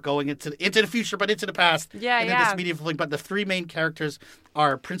 but we're going into the future, but into the past. Yeah, into this medieval thing. But the three main characters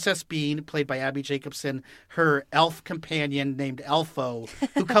are Princess Bean, played by Abby Jacobson, her elf companion named Elfo,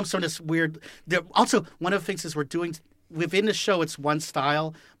 who comes from this weird. Also, one of the things is we're doing. Within the show, it's one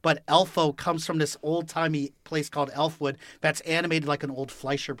style, but Elfo comes from this old-timey place called Elfwood that's animated like an old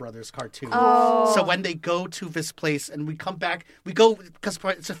Fleischer Brothers cartoon. Oh. So when they go to this place and we come back, we go, because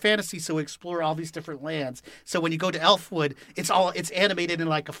it's a fantasy, so we explore all these different lands. So when you go to Elfwood, it's animated in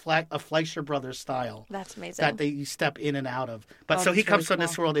like a Fleischer Brothers style. That's amazing. That you step in and out of. But so he comes from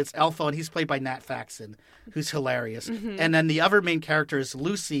this world, it's Elfo, and he's played by Nat Faxon, who's hilarious. And then the other main character is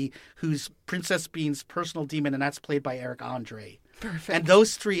Lucy, who's Princess Bean's personal demon, and that's played by Eric Andre. Perfect. And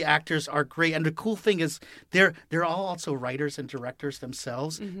those three actors are great. And the cool thing is they're all also writers and directors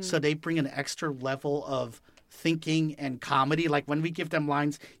themselves. So they bring an extra level of thinking and comedy. Like when we give them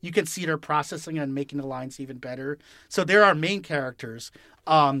lines, you can see they're processing and making the lines even better. So they're our main characters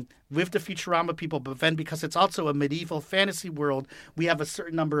with the Futurama people, but then because it's also a medieval fantasy world, we have a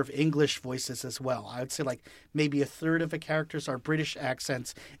certain number of English voices as well. I would say like maybe a third of the characters are British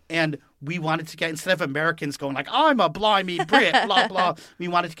accents, and we wanted to get, instead of Americans going like, I'm a blimey Brit, blah, blah, we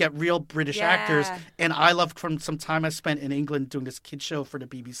wanted to get real British actors. And I loved, from some time I spent in England doing this kid show for the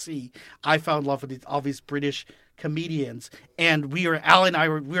BBC, I fell in love with all these British comedians. And Allie and I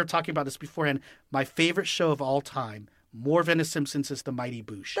were talking about this beforehand. My favorite show of all time, more than The Simpsons, is The Mighty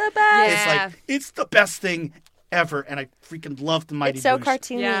Boosh. The best. It's like, it's the best thing ever, and I freaking love The Mighty Boosh. It's so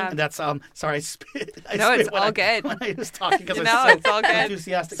cartoony. Yeah. And that's, sorry, I spit. It's all good. When I was talking, because No, I was it's all good.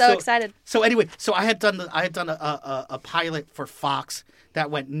 enthusiastic. So excited. So anyway, I had done a pilot for Fox that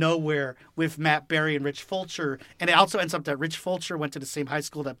went nowhere with Matt Berry and Rich Fulcher, and it also ends up that Rich Fulcher went to the same high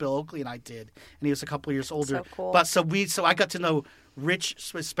school that Bill Oakley and I did, and he was a couple of years older. So cool. But so I got to know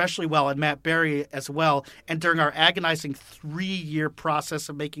Rich especially well, and Matt Berry as well. And during our agonizing 3-year process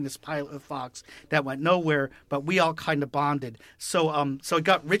of making this pilot with Fox that went nowhere, but we all kind of bonded. So it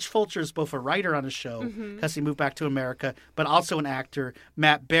got Rich Fulcher is both a writer on the show because he moved back to America, but also an actor.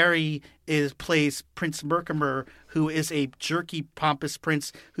 Matt Berry plays Prince Merkimer, who is a jerky, pompous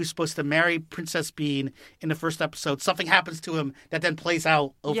prince who's supposed to marry Princess Bean in the first episode. Something happens to him that then plays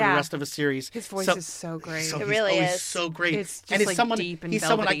out over the rest of the series. His voice is so great. So it really is. Is So great. It's just and like deep and he's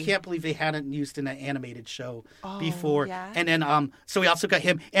someone I velvety. can't believe they hadn't used in an animated show before. Yeah. And then so we also got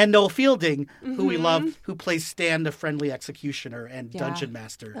him and Noel Fielding, who we love, who plays Stan, the friendly executioner and dungeon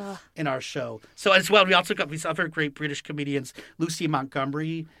master in our show. So as well, we also got these other great British comedians, Lucy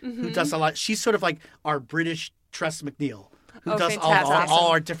Montgomery, who does a lot. She's sort of like our British Tress MacNeil, who does all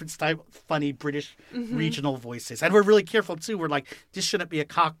our different style, funny British regional voices. And we're really careful, too. We're like, this shouldn't be a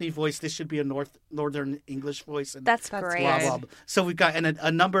Cockney voice. This should be a Northern English voice. And That's great. blah, blah, blah. So we've got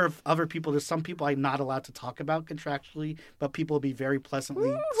a number of other people. There's some people I'm not allowed to talk about contractually, but people will be very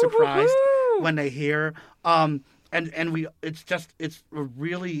pleasantly surprised when they hear. It's a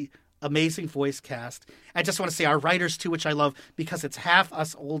really amazing voice cast. I just want to say our writers too, which I love, because it's half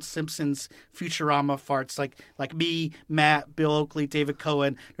us old Simpsons Futurama farts like me, Matt, Bill Oakley, David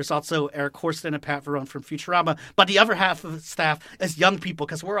Cohen. There's also Eric Horston and Pat Verone from Futurama. But the other half of the staff is young people,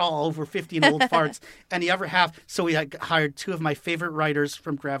 because we're all over 50 and old farts. And the other half, so we hired two of my favorite writers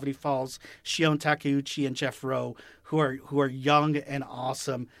from Gravity Falls, Shion Takeuchi and Jeff Rowe, who are young and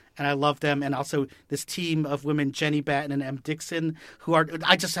awesome. And I love them. And also this team of women, Jenny Batten and M. Dixon,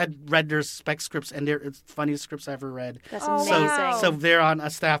 I just had read their spec scripts, and it's the funniest scripts I ever read. That's amazing. So they're on a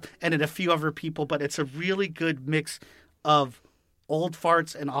staff, and then a few other people, but it's a really good mix of old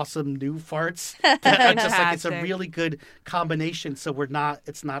farts and awesome new farts. It's a really good combination. So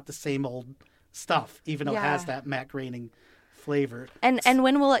it's not the same old stuff, even though it has that Matt Groening flavor. And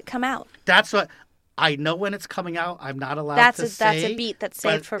when will it come out? That's what I know when it's coming out. I'm not allowed to say. That's a beat that's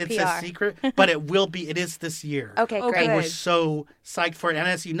saved for it's PR. It's a secret, but it will be. It is this year. Okay, great. And we're so psyched for it. And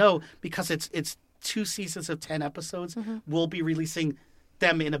as you know, because it's 2 seasons of 10 episodes, we'll be releasing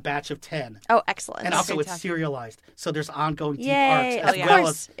them in a batch of 10. Oh, excellent. And also it's serialized. So there's ongoing deep Yay. arcs. Of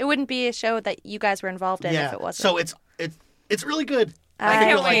course. It wouldn't be a show that you guys were involved in if it wasn't. So it's really good.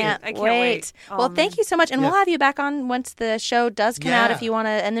 I can't wait. Well, thank you so much. And we'll have you back on once the show does come out if you want to.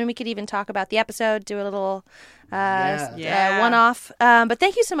 And then we could even talk about the episode, do a little one-off. But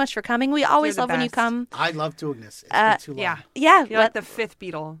thank you so much for coming. We always love when you come. I love doing this. It's been too long. Yeah. You're like the fifth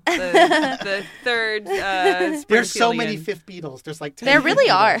Beatle. The third There's so many fifth Beatles. There's like 10. There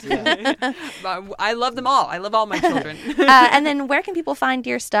really are. Yeah. I love them all. I love all my children. And then where can people find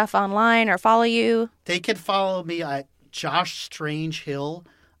your stuff online or follow you? They can follow me at Josh Strange Hill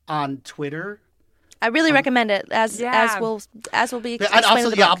on Twitter. I really recommend it, as will be. And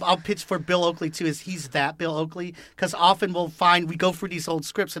also, I'll pitch for Bill Oakley too. Is he's that Bill Oakley? Because often we go through these old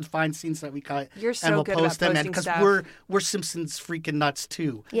scripts and find scenes that we cut, and we'll post them. And because we're Simpsons freaking nuts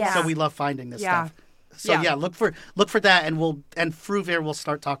too, so we love finding this stuff. So look for that, and Fruvair will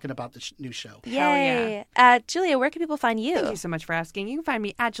start talking about the new show. Yay! Julia, where can people find you? Thank you so much for asking. You can find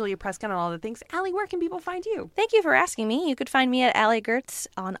me at Julia Prescott on all the things. Allie, where can people find you? Thank you for asking me. You could find me at Allie Goertz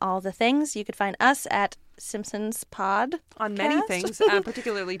on all the things. You could find us at Simpsons Pod on many things,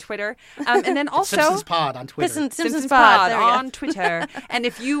 particularly Twitter, and then also Simpsons Pod on Twitter. Simpsons Pod on Twitter. And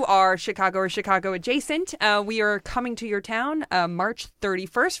if you are Chicago or Chicago adjacent, we are coming to your town March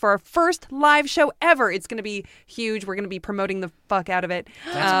 31st for our first live show ever. It's going to be huge. We're going to be promoting the fuck out of it.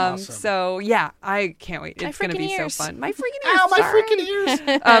 That's awesome. So yeah, I can't wait. It's going to be so fun. My freaking ears! Ow, my freaking ears!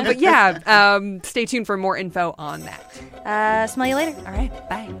 But yeah, stay tuned for more info on that. Smell you later. All right,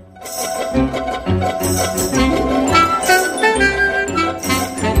 bye.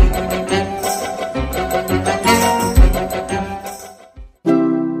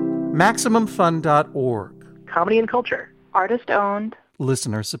 MaximumFun.org. Comedy and culture. Artist owned.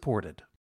 Listener supported.